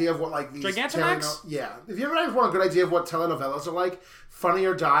a good idea of what like these Gigantamax? If you ever want a good idea of what telenovelas are like, Funny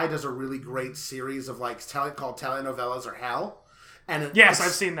or Die does a really great series of like called Telenovelas or Hell. And I've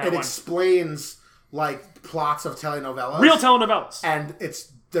seen that. It explains like plots of telenovelas. Real telenovelas. And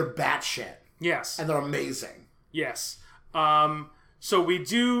they're batshit. Yes. And they're amazing. Yes. So we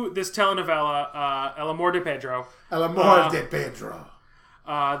do this telenovela, El Amor de Pedro. El Amor de Pedro.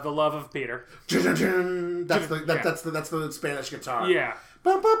 The Love of Peter. That's the Spanish guitar. Yeah.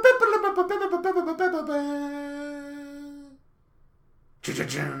 El Amor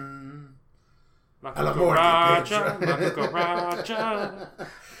de Pedro.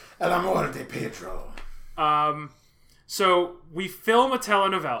 El Amor de Pedro. So we film a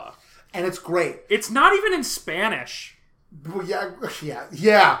telenovela. And it's great. It's not even in Spanish.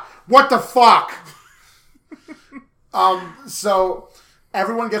 Yeah. What the fuck? So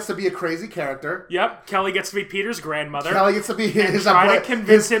everyone gets to be a crazy character. Yep. Kelly gets to be Peter's grandmother. Kelly gets to be his try to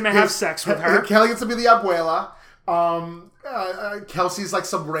convince him to have sex with her. Kelly gets to be the abuela. Kelsey's like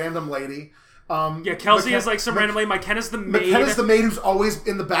some random lady. Kelsey is like some random lady. McKenna's the maid. McKenna's the maid who's always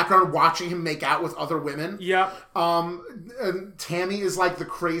in the background watching him make out with other women. Yep. And Tammy is like the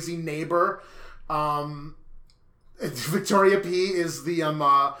crazy neighbor. Victoria P is the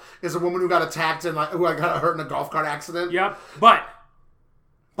is a woman who got attacked and who got hurt in a golf cart accident. Yep. But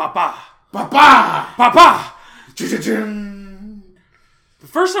Papa. The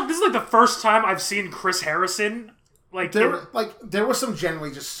first time, this is like the first time I've seen Chris Harrison. There were some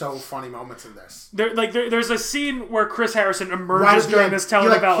generally just so funny moments in this. There's a scene where Chris Harrison emerges during this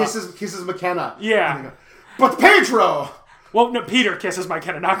telenovela. He kisses McKenna. Yeah. But Pedro. Well, no, Peter kisses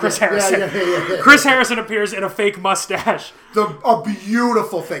McKenna, not Chris Harrison. Yeah. Chris Harrison appears in a fake mustache. A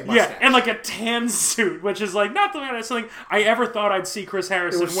beautiful fake mustache. Yeah, and like a tan suit, which is like not something I ever thought I'd see Chris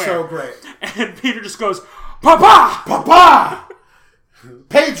Harrison wear. It was so great. And Peter just goes, Papa!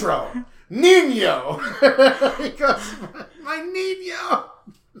 Pedro, Nino. He goes, my Nino.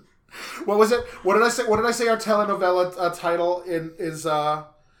 What was it? What did I say? What did I say? Our telenovela title is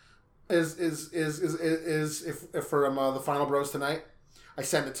if for the Final Bros tonight. I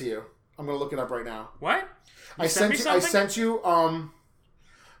sent it to you. I'm gonna look it up right now. What? I sent you.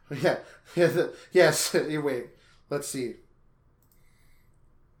 Yeah. Yes. Wait. Let's see.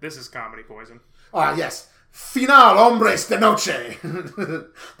 This is comedy poison. Yes. Final Hombres de Noche.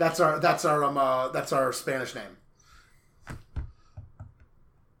 That's our Spanish name.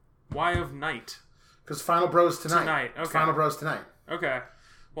 Why of night? Because Final Bros tonight. Tonight. Okay. Final Bros tonight. Okay.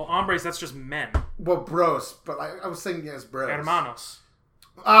 Well, hombres, that's just men. Well, bros, but I was thinking as bros. Hermanos.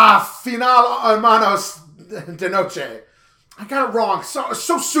 Final Hermanos de Noche. I got it wrong. So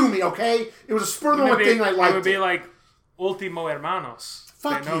sue me, okay? It was a spur of the moment thing I liked. It would be like Ultimo Hermanos.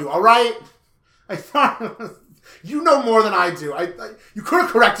 Fuck you, all right? I thought you know more than I do. You could have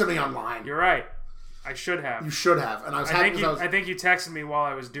corrected me online. You're right. I should have. You should have, and I was happy. I think you texted me while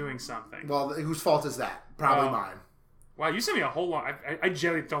I was doing something. Well, whose fault is that? Probably mine. Wow, you sent me a whole lot. I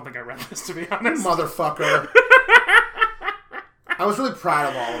genuinely don't think I read this, to be honest. Motherfucker. I was really proud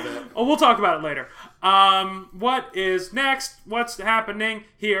of all of it. Oh, we'll talk about it later. What is next? What's happening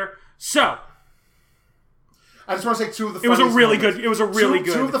here? So, I just want to say two of the It was a really moments. good. It was a really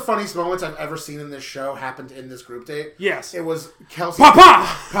good. Two of the funniest moments I've ever seen in this show happened in this group date. Yes. It was Kelsey.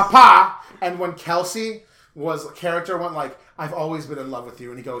 Papa! And when Kelsey character went like, I've always been in love with you.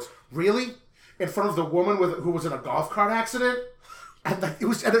 And he goes, really? In front of the woman who was in a golf cart accident? And like,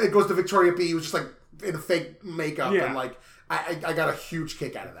 it goes to Victoria P. He was just like in fake makeup. Yeah. And like, I got a huge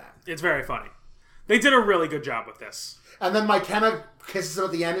kick out of that. It's very funny. They did a really good job with this. And then McKenna kisses him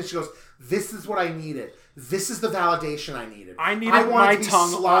at the end and she goes, this is what I needed. This is the validation I needed. I needed my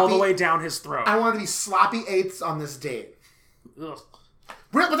tongue all the way down his throat. I wanted to be sloppy eighths on this date. Ugh.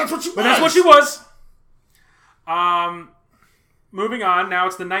 But that's what she was. But that's what she was. Moving on. Now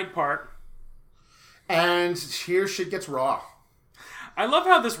it's the night part. And here shit gets raw. I love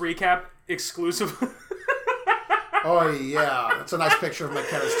how this recap exclusively... Oh, yeah. That's a nice picture of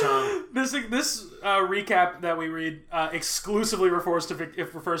McKenna's tongue. This recap that we read exclusively refers to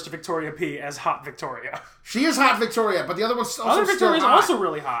Victoria P as Hot Victoria. She is Hot Victoria, but the other one's also Other still Victoria's hot. also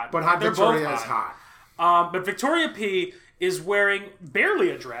really hot. But Hot They're Victoria both is hot. But Victoria P is wearing barely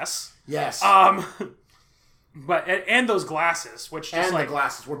a dress. Yes. But and those glasses, which just and like the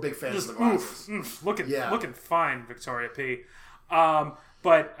glasses. We're big fans of the glasses. Looking fine, Victoria P.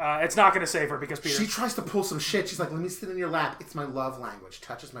 But it's not going to save her because Peter... She tries to pull some shit. She's like, let me sit in your lap. It's my love language.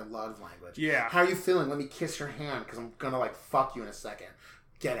 Touch is my love language. Yeah. How are you feeling? Let me kiss your hand because I'm going to, like, fuck you in a second.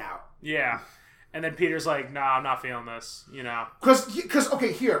 Get out. Yeah. And then Peter's like, nah, I'm not feeling this, you know. Because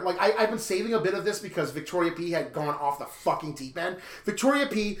okay, here, like, I've been saving a bit of this because Victoria P had gone off the fucking deep end. Victoria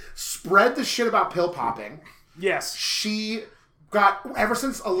P spread the shit about pill popping. Yes. She got, ever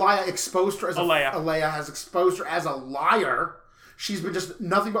since Alea exposed her as Alea has exposed her as a liar... She's been just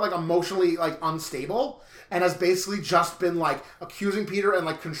nothing but, like, emotionally, like, unstable. And has basically just been, like, accusing Peter and,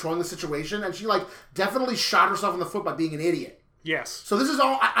 like, controlling the situation. And she, like, definitely shot herself in the foot by being an idiot. Yes. So this is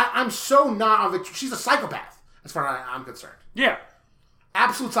all... I'm so not on Victoria. She's a psychopath, as far as I'm concerned. Yeah.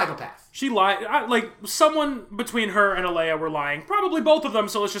 Absolute psychopath. She lied. Like, someone between her and Alea were lying. Probably both of them,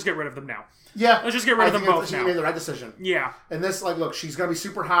 so let's just get rid of them now. Yeah. Let's just get rid of them both now. She made the right decision. Yeah. And this, like, look, she's going to be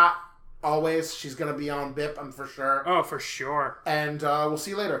super hot. Always. She's going to be on BIP, I'm for sure. Oh, for sure. And we'll see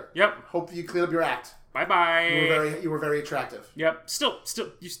you later. Yep. Hope you clean up your act. Bye-bye. You were very attractive. Yep. Still,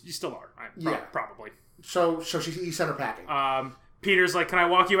 you still are. Yeah. Probably. So he sent her packing. Peter's like, can I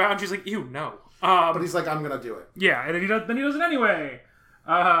walk you out? And she's like, ew, no. But he's like, I'm going to do it. Yeah, and then he does it anyway.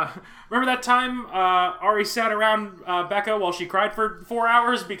 Remember that time Ari sat around Becca while she cried for 4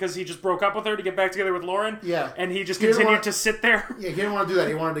 hours because he just broke up with her to get back together with Lauren? Yeah. And he just continued to sit there? Yeah, he didn't want to do that.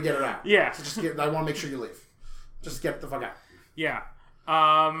 He wanted to get her out. Yeah. So I want to make sure you leave. Just get the fuck out. Yeah.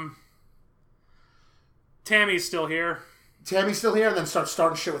 Tammy's still here. And then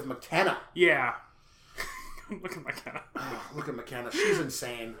starting shit with McKenna. Yeah. Look at McKenna. Oh, look at McKenna. She's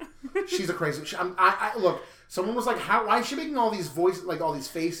insane. She's a crazy... look, someone was like, why is she making all these all these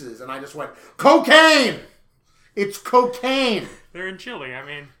faces? And I just went, cocaine! It's cocaine! They're in Chile, I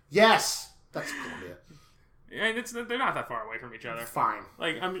mean... Yes! That's Colombia. Yeah, they're not that far away from each other. Fine.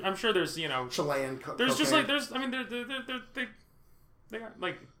 Like, I'm sure there's, Chilean there's cocaine. just like, there's... I mean, they got,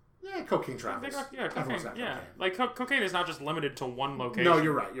 like... Yeah, cocaine travels. Cocaine. Cocaine. Yeah, like cocaine is not just limited to one location. No,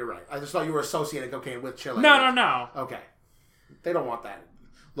 you're right. I just thought you were associating cocaine with Chile. No. Okay, they don't want that.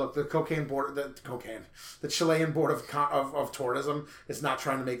 Look, the Chilean board of tourism is not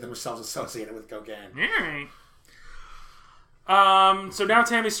trying to make themselves associated with cocaine. All right. So now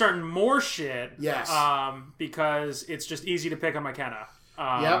Tammy's starting more shit. Yes. Because it's just easy to pick on McKenna.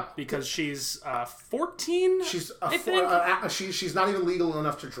 Yep. Because she's 14. She's I think. She's not even legal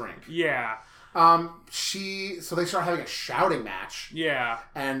enough to drink. Yeah. So they start having a shouting match. Yeah.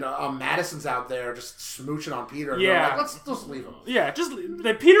 And Madison's out there just smooching on Peter. And Yeah. they're like, let's just leave him. Yeah,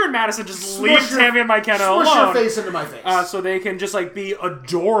 Peter and Madison just leave Tammy and McKenna alone. Smush your face into my face. So they can just like be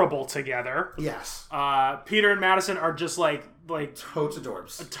adorable together. Yes. Peter and Madison are just like totes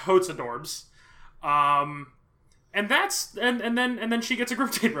adorbs. Totes adorbs. And that's and then she gets a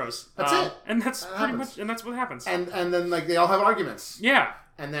group date rose. That's it. And that's pretty much that's what happens. And then like they all have arguments. Yeah.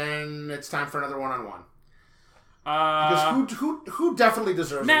 And then it's time for another one-on-one. Because who definitely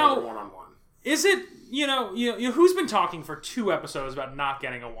deserves another one-on-one? Is it you know who's been talking for 2 episodes about not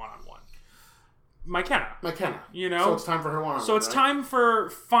getting a one-on-one? McKenna. You know? So it's time for her one-on-one. So it's time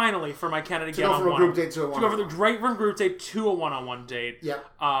finally for McKenna to get go on from one. a group date to a one-on-one. To go right from group date to a one-on-one date. Yep.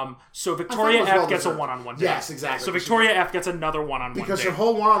 So Victoria F gets a deserved. one-on-one date. Yes, exactly. So Victoria F gets another one-on-one date. Because her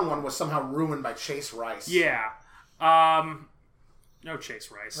whole one-on-one was somehow ruined by Chase Rice. Yeah. No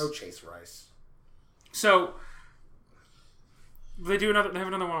Chase Rice. So they have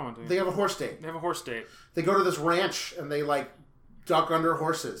another one-on-one date. they have a horse date. They have a horse date. They go to this ranch and they like duck under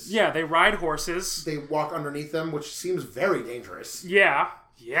horses. Yeah, they ride horses. They walk underneath them, which seems very dangerous. Yeah.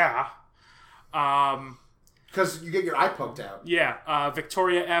 Because you get your eye poked out. Yeah.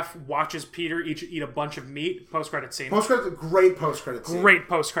 Victoria F watches Peter eat a bunch of meat. Post-credit scene. Great post-credit scene. Great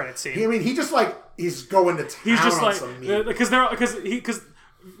post-credit scene. He just like he's going to town. He's just on some meat. because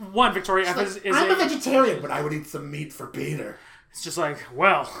one Victoria F is I'm a vegetarian, but I would eat some meat for Peter. It's just like,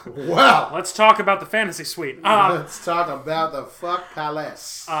 well, let's talk about the fantasy suite. Let's talk about the fuck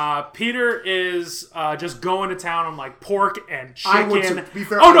palace. Peter is just going to town on like pork and chicken. I would too. To be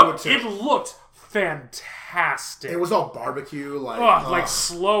fair, I would too. It looked fantastic. It was all barbecue, like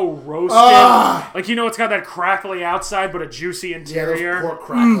slow roasted. Like it's got that crackly outside but a juicy interior. Yeah, those pork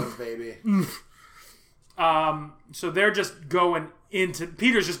cracklings, baby. So they're just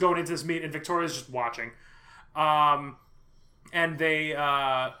Peter's just going into this meat, and Victoria's just watching. And they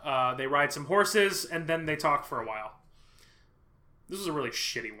ride some horses, and then they talk for a while. This is a really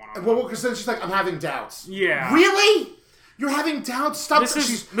shitty one. Well, because then she's like, "I'm having doubts." Yeah. Really? You're having doubts? Stop. This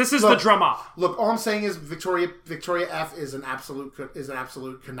is the drama. Look, all I'm saying is Victoria F is an absolute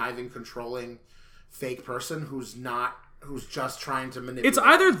conniving, controlling, fake person who's just trying to manipulate. It's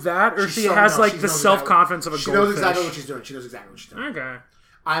either that or she has the self-confidence of a goldfish. She knows exactly what she's doing. Okay.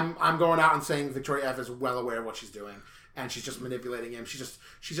 I'm going out and saying Victoria F is well aware of what she's doing. And she's just manipulating him. She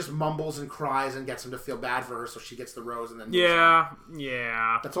just mumbles and cries and gets him to feel bad for her, so she gets the rose and then moves on.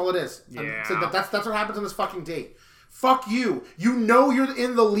 That's all it is. Yeah. So that's what happens on this fucking date. Fuck you. You know you're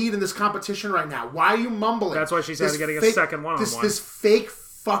in the lead in this competition right now. Why are you mumbling? That's why she's getting a second one-on-one. This fake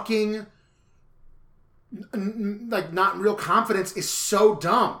fucking not real confidence is so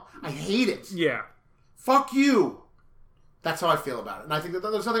dumb. I hate it. Yeah. Fuck you. That's how I feel about it. And I think that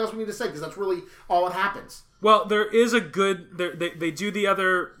there's nothing else we need to say because that's really all that happens. Well, there is a good... They do the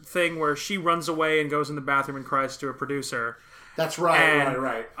other thing where she runs away and goes in the bathroom and cries to a producer. That's right,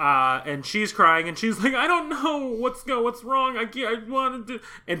 right. And she's crying, and she's like, I don't know what's wrong. I want to do...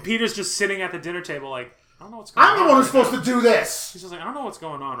 And Peter's just sitting at the dinner table like, I don't know what's going on. I'm the one who's supposed to do this. She's just like, I don't know what's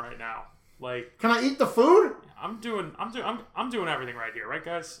going on right now. Like, can I eat the food? I'm doing everything right here, right,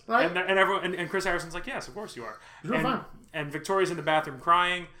 guys? Right. And everyone and Chris Harrison's like, yes, of course you are. You're fine. And Victoria's in the bathroom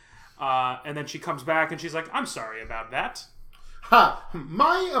crying, and then she comes back and she's like, I'm sorry about that. Ha!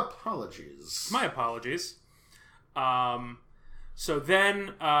 My apologies. My apologies. So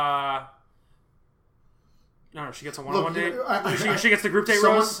then, no, she gets a one-on-one date. She gets the group date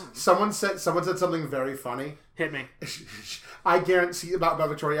rose. Someone said something very funny. Hit me. I guarantee about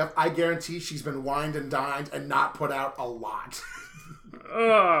Victoria F. I guarantee she's been wined and dined and not put out a lot.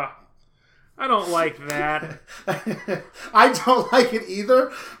 I don't like that. I don't like it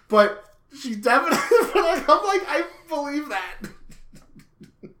either, but she definitely. I'm like, I believe that.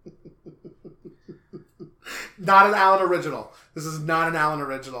 Not an Alan original. This is not an Alan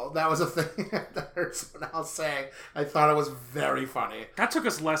original. That was a thing that I heard someone else saying. I thought it was very funny. That took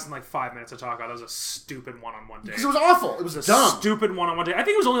us less than 5 minutes to talk about. That was a stupid one-on-one date. Because it was awful. It was dumb. Stupid one-on-one date. I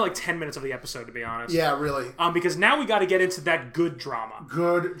think it was only 10 minutes of the episode, to be honest. Yeah, really. Because now we got to get into that good drama.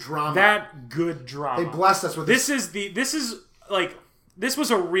 Good drama. That good drama. They blessed us with this. This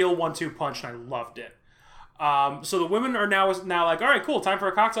was a real 1-2 punch, and I loved it. So the women are now like, all right, cool, time for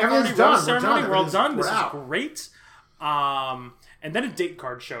a cocktail party, rose ceremony, we're all done. This is great. And then a date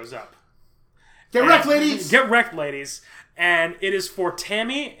card shows up. Get wrecked, ladies! Get wrecked, ladies. And it is for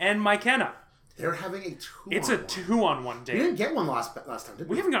Tammy and McKenna. They're having a 2-on-1. It's a 2-on-1 date. We didn't get one last time, did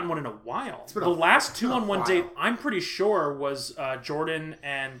we? We haven't gotten one in a while. been The last been a 2-on-1 while. date, I'm pretty sure, was Jordan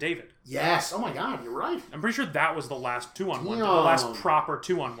and David. Yes. Oh my God, you're right. I'm pretty sure that was the last 2-on-1 date. The Damn. last proper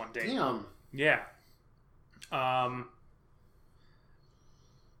 2-on-1 date. Damn. Yeah.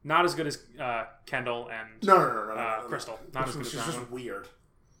 Not as good as Kendall and No. Crystal. Not as good as It's that just one. weird.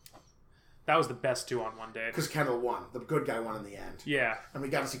 That was the best 2-on-1 date. Because Kendall won. The good guy won in the end. Yeah. And we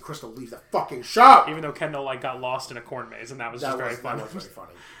got to see Crystal leave the fucking shop. Even though Kendall got lost in a corn maze, and that was just very fun. That was very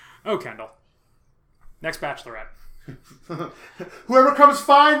funny. Oh, Kendall. Next Bachelorette. Whoever comes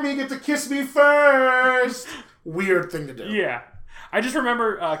find me get to kiss me first. Weird thing to do. Yeah. I just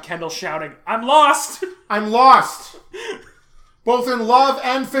remember Kendall shouting, "I'm lost!" I'm lost. Both in love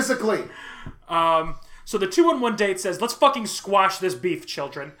and physically. So the 2-on-1 date says, "Let's fucking squash this beef,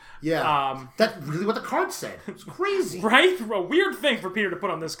 children." Yeah. That's really what the card said. It's crazy. Right? A weird thing for Peter to put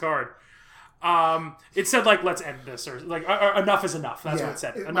on this card. It said, "Let's end this," or enough is enough. That's what it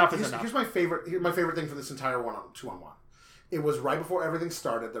said. Enough is enough. Here's my favorite thing for this entire 2-on-1. It was right before everything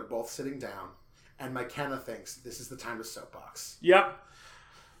started. They're both sitting down, and McKenna thinks this is the time to soapbox. Yep.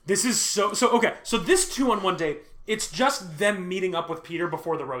 This is so okay. So this 2-on-1 date, it's just them meeting up with Peter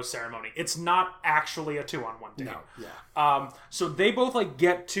before the rose ceremony. It's not actually a 2-on-1 date. No, yeah. So they both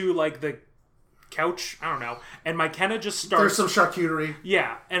get to the couch. I don't know. And McKenna just starts. There's some charcuterie.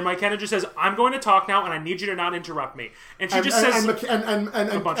 Yeah, and McKenna just says, "I'm going to talk now, and I need you to not interrupt me." And she just says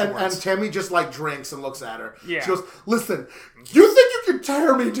a bunch of words. And Tammy just drinks and looks at her. Yeah. She goes, "Listen, you think you can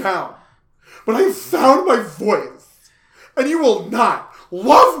tear me down, but I have found my voice, and you will not.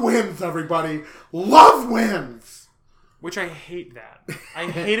 Love wins, everybody. Love wins." Which I hate that. I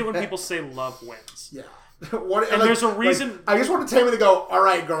hate it when people say love wins. Yeah. And there's a reason. I just wanted Tammy to go, "All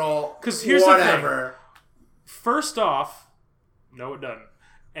right, girl." Because here's whatever. the thing. First off, no, it doesn't.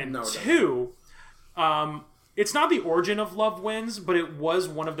 And No, it doesn't. two, it's not the origin of love wins, but it was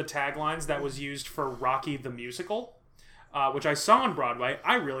one of the taglines that was used for Rocky the Musical, which I saw on Broadway.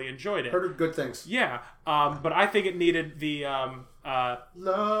 I really enjoyed it. Heard good things. Yeah, but I think it needed the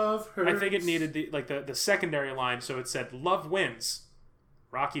Love hurts. I think it needed the secondary line, so it said "Love wins,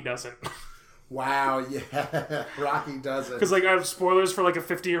 Rocky doesn't." Wow, yeah. Rocky does it. Because I have spoilers for a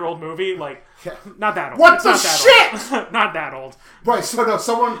 50-year-old movie, Yeah. not that old. What It's the not that shit? old. Not that old. Right, so no,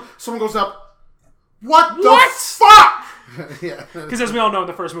 someone goes up, "What the What? fuck?" Yeah. Because as we all know, in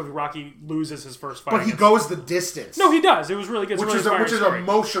the first movie, Rocky loses his first fight. But he goes the distance. No, he does. It was really good. It's a which really is an inspiring story.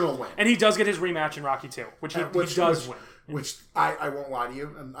 emotional win. And he does get his rematch in Rocky 2, which he does win. Which I won't lie to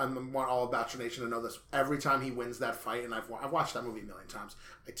you, and I want all of Bachelor Nation to know this. Every time he wins that fight, and I've watched that movie a million times,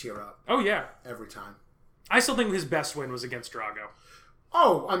 I tear up Oh, yeah. every time. I still think his best win was against Drago.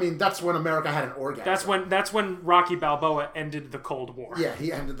 Oh, I mean, that's when America had an orgasm. That's when Rocky Balboa ended the Cold War. Yeah,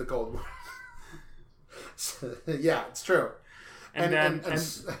 he ended the Cold War. So, yeah, it's true. And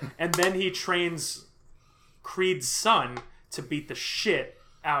then he trains Creed's son to beat the shit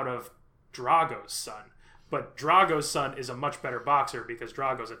out of Drago's son. But Drago's son is a much better boxer because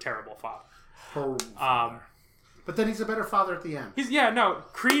Drago's a terrible father. But then he's a better father at the end.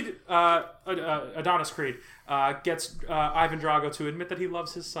 Creed, Adonis Creed, gets Ivan Drago to admit that he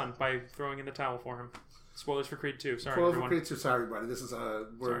loves his son by throwing in the towel for him. Spoilers for Creed 2. Sorry, everyone. Creed 2, sorry, everybody. This is Sorry,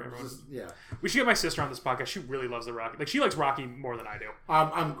 everyone. yeah. We should get my sister on this podcast. She really loves the Rocky. She likes Rocky more than I do.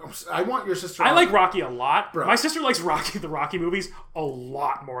 I want your sister. I like Rocky a lot. Bro. My sister likes the Rocky movies a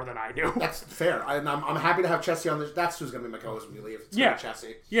lot more than I do. That's fair. I'm happy to have Chessie on this. That's who's going to be my co-host when you leave. It's Yeah. gonna be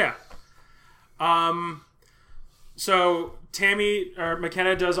Chessie. Yeah. So Tammy or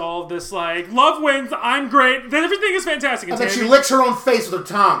McKenna does all of this love wins. I'm great. Then everything is fantastic. And then she licks her own face with her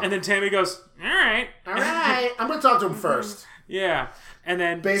tongue. And then Tammy goes, "All right, All right, I'm going to talk to him first. yeah." And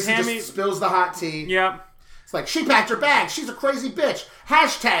then Basically, Tammy just spills the hot tea. Yep. It's like, she packed her bag. She's a crazy bitch.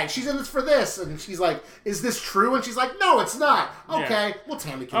 Hashtag, she's in this for this. And she's like, is this true? And she's like, no, it's not. Okay, Yeah. well,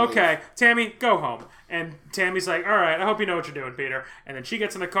 Tammy can leave. Okay, Tammy, go home. And Tammy's like, "All right, I hope you know what you're doing, Peter." And then she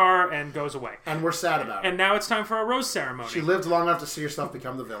gets in the car and goes away. And we're sad about it. And now it's time for a rose ceremony. She lived long enough to see herself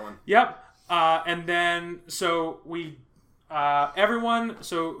become the villain. Yep. And then, so we, everyone,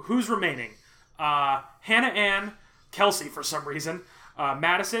 so who's remaining? Hannah Ann, Kelsey for some reason,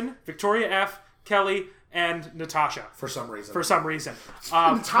 Madison, Victoria F., Kelly, and Natasha. For some reason. Which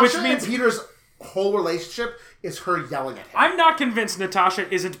Natasha means and Peter's whole relationship is her yelling at him. I'm not convinced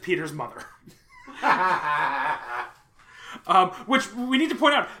Natasha isn't Peter's mother. Which we need to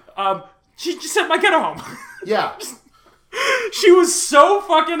point out, she just sent McKenna home. Yeah. She was so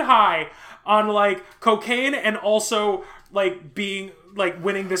fucking high on cocaine and also being like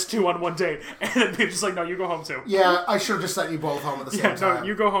winning this 2-on-1 date, and then Peter's just like, no, you go home too. Yeah, I should have just sent you both home at the same time. No,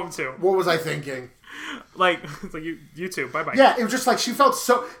 you go home too. What was I thinking? Like, it's like you too. Bye bye. Yeah, it was just like she felt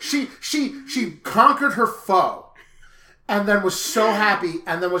so she conquered her foe, and then was so happy,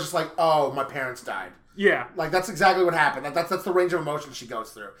 and then was just like, oh, my parents died. Yeah, like that's exactly what happened. That's the range of emotion she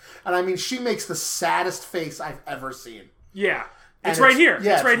goes through, and I mean, she makes the saddest face I've ever seen. Yeah. And it's right here.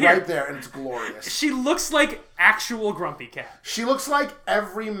 Yeah, it's right here. Right there, and it's glorious. She looks like actual Grumpy Cat. She looks like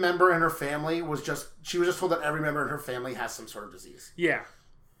every member in her family she was just told that every member in her family has some sort of disease. Yeah.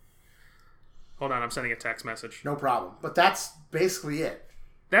 Hold on, I'm sending a text message. No problem. But that's basically it.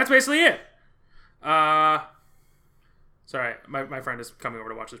 That's basically it. Sorry, my friend is coming over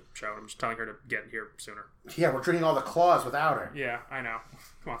to watch the show. I'm just telling her to get here sooner. Yeah, we're drinking all the claws without her. Yeah, I know.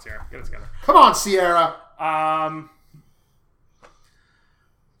 Come on, Sierra. Get it together. Come on, Sierra.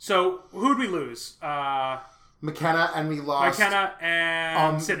 So, who'd we lose? McKenna, and we lost... McKenna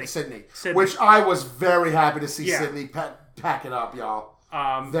and Sydney. Which I was very happy to see. Yeah. Sydney pack it up, y'all.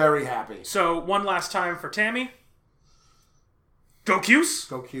 Very happy. So, one last time for Tammy. Go Cuse.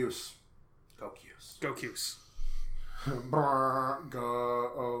 Go Cuse. Go Cuse. Go Cuse.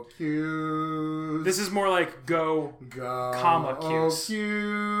 Go Cuse. This is more like go comma Cuse.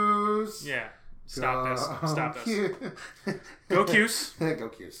 Cuse. Yeah. Stop this. Go Cuse. Go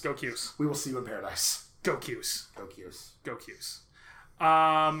Cuse. Go Cuse. We will see you in paradise. Go Cuse. Go Cuse. Go Cuse.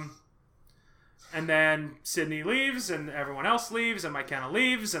 And then Sydney leaves, and everyone else leaves, and McKenna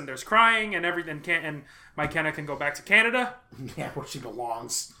leaves, and there's crying, and everything. And McKenna can go back to Canada. Yeah, where she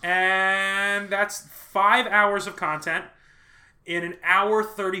belongs. And that's 5 hours of content in an hour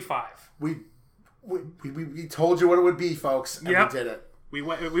 35. We told you what it would be, folks, and Yep. we did it. We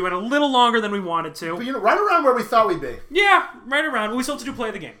went a little longer than we wanted to. But right around where we thought we'd be. Yeah, right around. We still have to do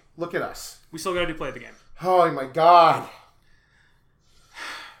play the game. Look at us. We still got to do play the game. Oh my god.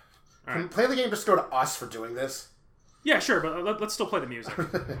 All Can right. play the game just go to us for doing this? Yeah, sure, but let's still play the music.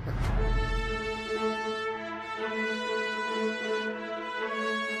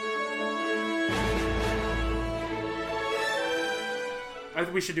 I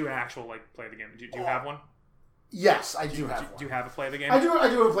think we should do an actual play the game. Do you have one? Yes, I do have one. Do you have a play of the game? I do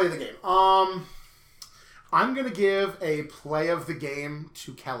have a play of the game. I'm going to give a play of the game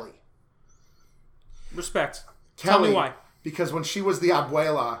to Kelly. Respect. Kelly, Tell me why. Because when she was the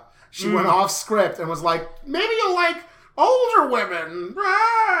abuela, she went off script and was like, maybe you'll like older women.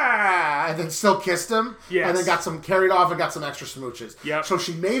 Ah! And then still kissed him. Yes. And then carried off and got some extra smooches. Yep. So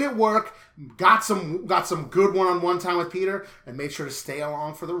she made it work, got some good one-on-one time with Peter, and made sure to stay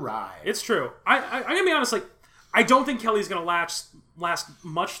along for the ride. It's true. I'm going to be honest, I don't think Kelly's going to last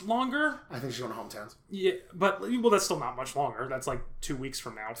much longer. I think she's going to hometowns. Yeah, but that's still not much longer. That's 2 weeks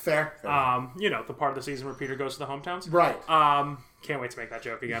from now. Fair. The part of the season where Peter goes to the hometowns. Right. Can't wait to make that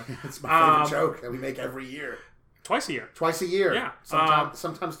joke again. It's my favorite joke that we make every year. Twice a year. Twice a year. Yeah.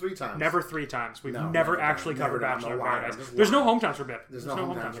 Sometimes 3 times. Never 3 times. We've never never actually never covered done. Bachelor in No Paradise. lying. There's no hometowns for Bip. There's no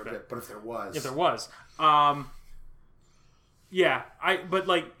hometowns for Bip. But if there was. If there was. Yeah.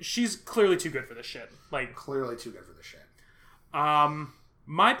 She's clearly too good for this shit. Clearly too good for this shit.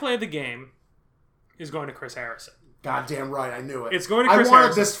 My play of the game is going to Chris Harrison. Goddamn right, I knew it. It's going to Chris I wanted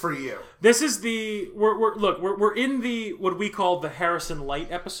Harrison. this for you. This is we're in the what we call the Harrison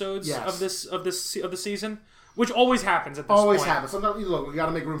Light episodes Yes. of the season, which always happens at this Always point. happens. Sometimes we got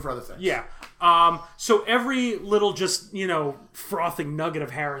to make room for other things. Yeah. So every little frothing nugget of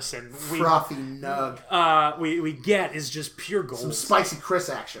Harrison Frothy nug. we get is just pure gold. Some spicy Chris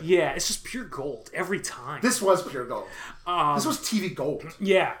action. Yeah, it's just pure gold every time. This was pure gold. This was TV gold.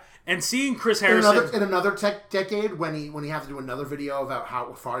 Yeah. And seeing Chris Harrison In another decade, when he has to do another video about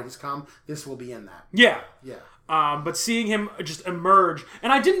how far he's come, this will be in that. Yeah. Yeah. But seeing him just emerge,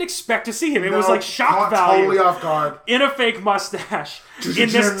 and I didn't expect to see him. It was like shock caught value. Totally off guard. In a fake mustache, in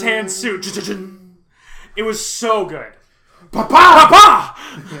this tan suit. It was so good. Papa!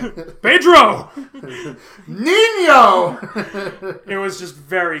 Pedro! Nino! It was just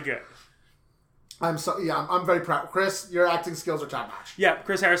very good. I'm very proud. Chris, your acting skills are top notch. Yeah,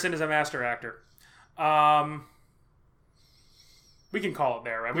 Chris Harrison is a master actor. We can call it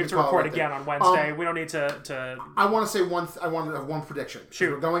there, right? We have to record again on Wednesday. We don't need to... I want to say I want to have one prediction.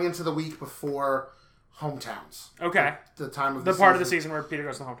 Shoot. We're going into the week before hometowns. Okay. The time of the part of the season where Peter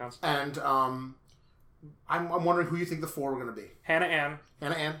goes to the hometowns. And I'm wondering who you think the 4 are going to be. Hannah Ann.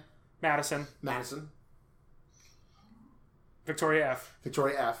 Madison. Victoria F.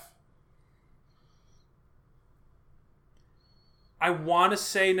 I want to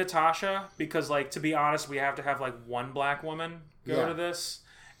say Natasha because, to be honest, we have to have one black woman go to this,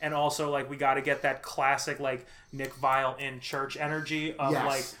 and also like we got to get that classic like Nick Viall in church energy of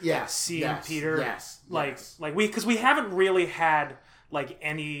seeing Peter like we haven't really had like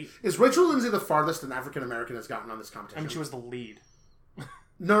any. Is Rachel Lindsay the farthest an African American has gotten on this competition? I mean, she was the lead.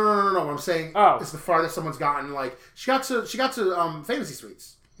 No. What I'm saying is the farthest someone's gotten. Like she got to Fantasy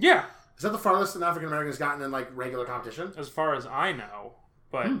Suites. Yeah. Is that the farthest an African American has gotten in like regular competition? As far as I know,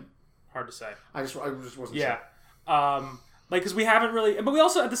 but hard to say. I just wasn't sure. Yeah. Like because we haven't really, but we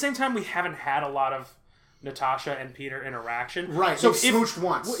also at the same time we haven't had a lot of Natasha and Peter interaction. Right. So smooched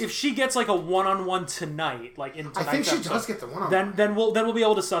once. If she gets like a one-on-one tonight, like in tonight's I think she episode, does get the one-on-one. Then we'll be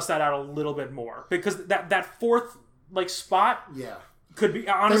able to suss that out a little bit more because that fourth like spot could be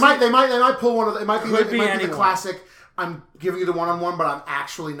honestly they might pull one of the, it might be the classic. I'm giving you the one-on-one, but I'm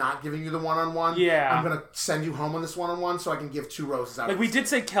actually not giving you the one-on-one. Yeah. I'm gonna send you home on this one-on-one so I can give 2 roses out. Like we did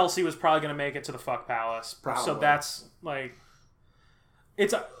say, Kelsey was probably gonna make it to the fuck palace. Probably. So that's like.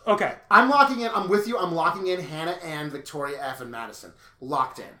 It's okay. I'm locking in. I'm with you. I'm locking in Hannah and Victoria F and Madison.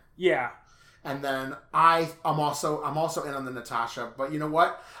 Locked in. Yeah. And then I'm also in on the Natasha. But you know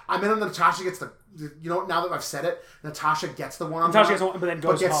what? I'm in on the Natasha gets the. You know, now that I've said it, Natasha gets the one-on-one. Natasha gets one, but then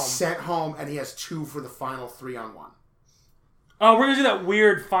gets home. Sent home, and he has 2 for the final 3-on-1. Oh, we're gonna do that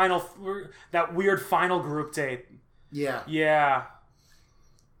weird final group date. Yeah. Yeah.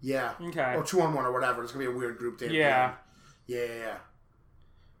 Yeah. Okay. Or 2-on-1 or whatever. It's gonna be a weird group date. Yeah. Yeah.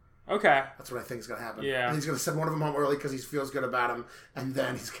 Okay. That's what I think is going to happen. Yeah. And he's going to send one of them home early because he feels good about him, and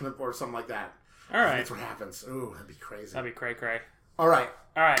then he's going to, or something like that. All right. That's what happens. Ooh, that'd be crazy. That'd be cray-cray. All right.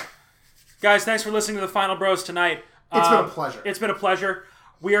 Guys, thanks for listening to the Final Bros tonight. It's been a pleasure. It's been a pleasure.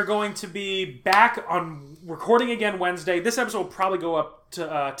 We are going to be back on recording again Wednesday. This episode will probably go up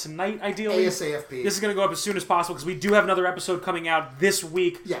to tonight, ideally. ASAFP. This is going to go up as soon as possible because we do have another episode coming out this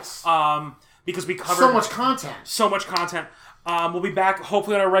week. Yes. Because we covered so much content. We'll be back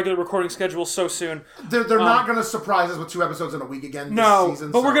hopefully on our regular recording schedule so soon. They're not going to surprise us with 2 episodes in a week again this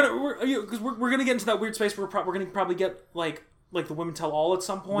season. But we're gonna get into that weird space where we're gonna probably get like the Women Tell All at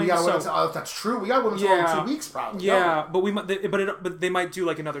some point. We got Women Tell All. That's true. We got Women Tell All in 2 weeks probably. Yeah, but they might do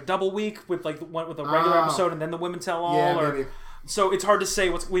like another double week with like one with a regular episode and then the Women Tell All. Yeah, maybe. So it's hard to say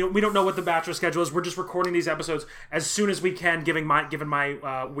we don't know what the Bachelor schedule is. We're just recording these episodes as soon as we can, given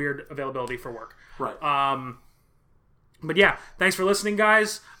my weird availability for work. Right. But yeah, thanks for listening,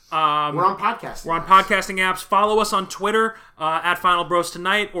 guys. We're on podcasting. We're on podcasting apps. Follow us on Twitter at Final Bros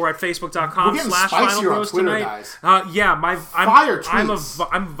Tonight or at Facebook.com/Final Bros Tonight. Guys. I'm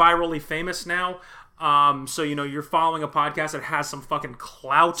virally famous now. So you're following a podcast that has some fucking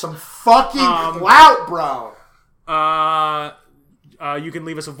clout. Some fucking clout, bro. You can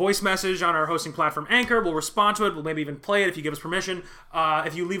leave us a voice message on our hosting platform Anchor. We'll respond to it. We'll maybe even play it if you give us permission.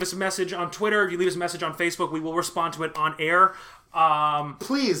 If you leave us a message on Twitter, if you leave us a message on Facebook, we will respond to it on air.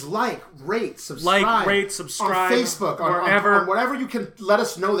 Please rate, subscribe. On Facebook, wherever. on whatever you can let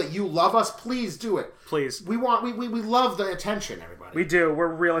us know that you love us. Please do it. Please. We love the attention, everybody. We do. We're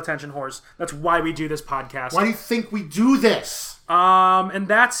real attention whores. That's why we do this podcast. Why do you think we do this? And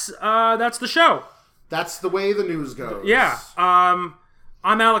that's the show. That's the way the news goes. Yeah. I'm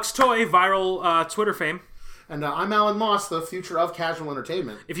Alex Toy, viral Twitter fame. And I'm Alan Moss, the future of casual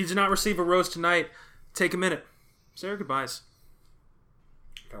entertainment. If you did not receive a rose tonight, take a minute. Say our goodbyes.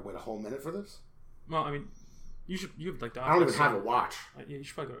 Gotta wait a whole minute for this? Well, I mean, you have like dodgeball. I don't even have a watch. Yeah, you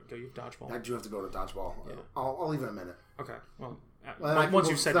should probably go. You have dodgeball. I do have to go to dodgeball. Yeah. I'll leave in a minute. Okay. Well, once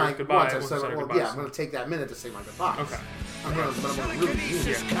you've said your goodbye. Yeah, I'm going to take that minute to say my goodbye. Okay. I'm going to really use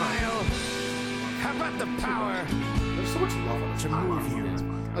it. How about the power There's so much love on this podcast.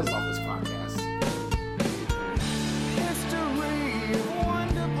 I love this podcast.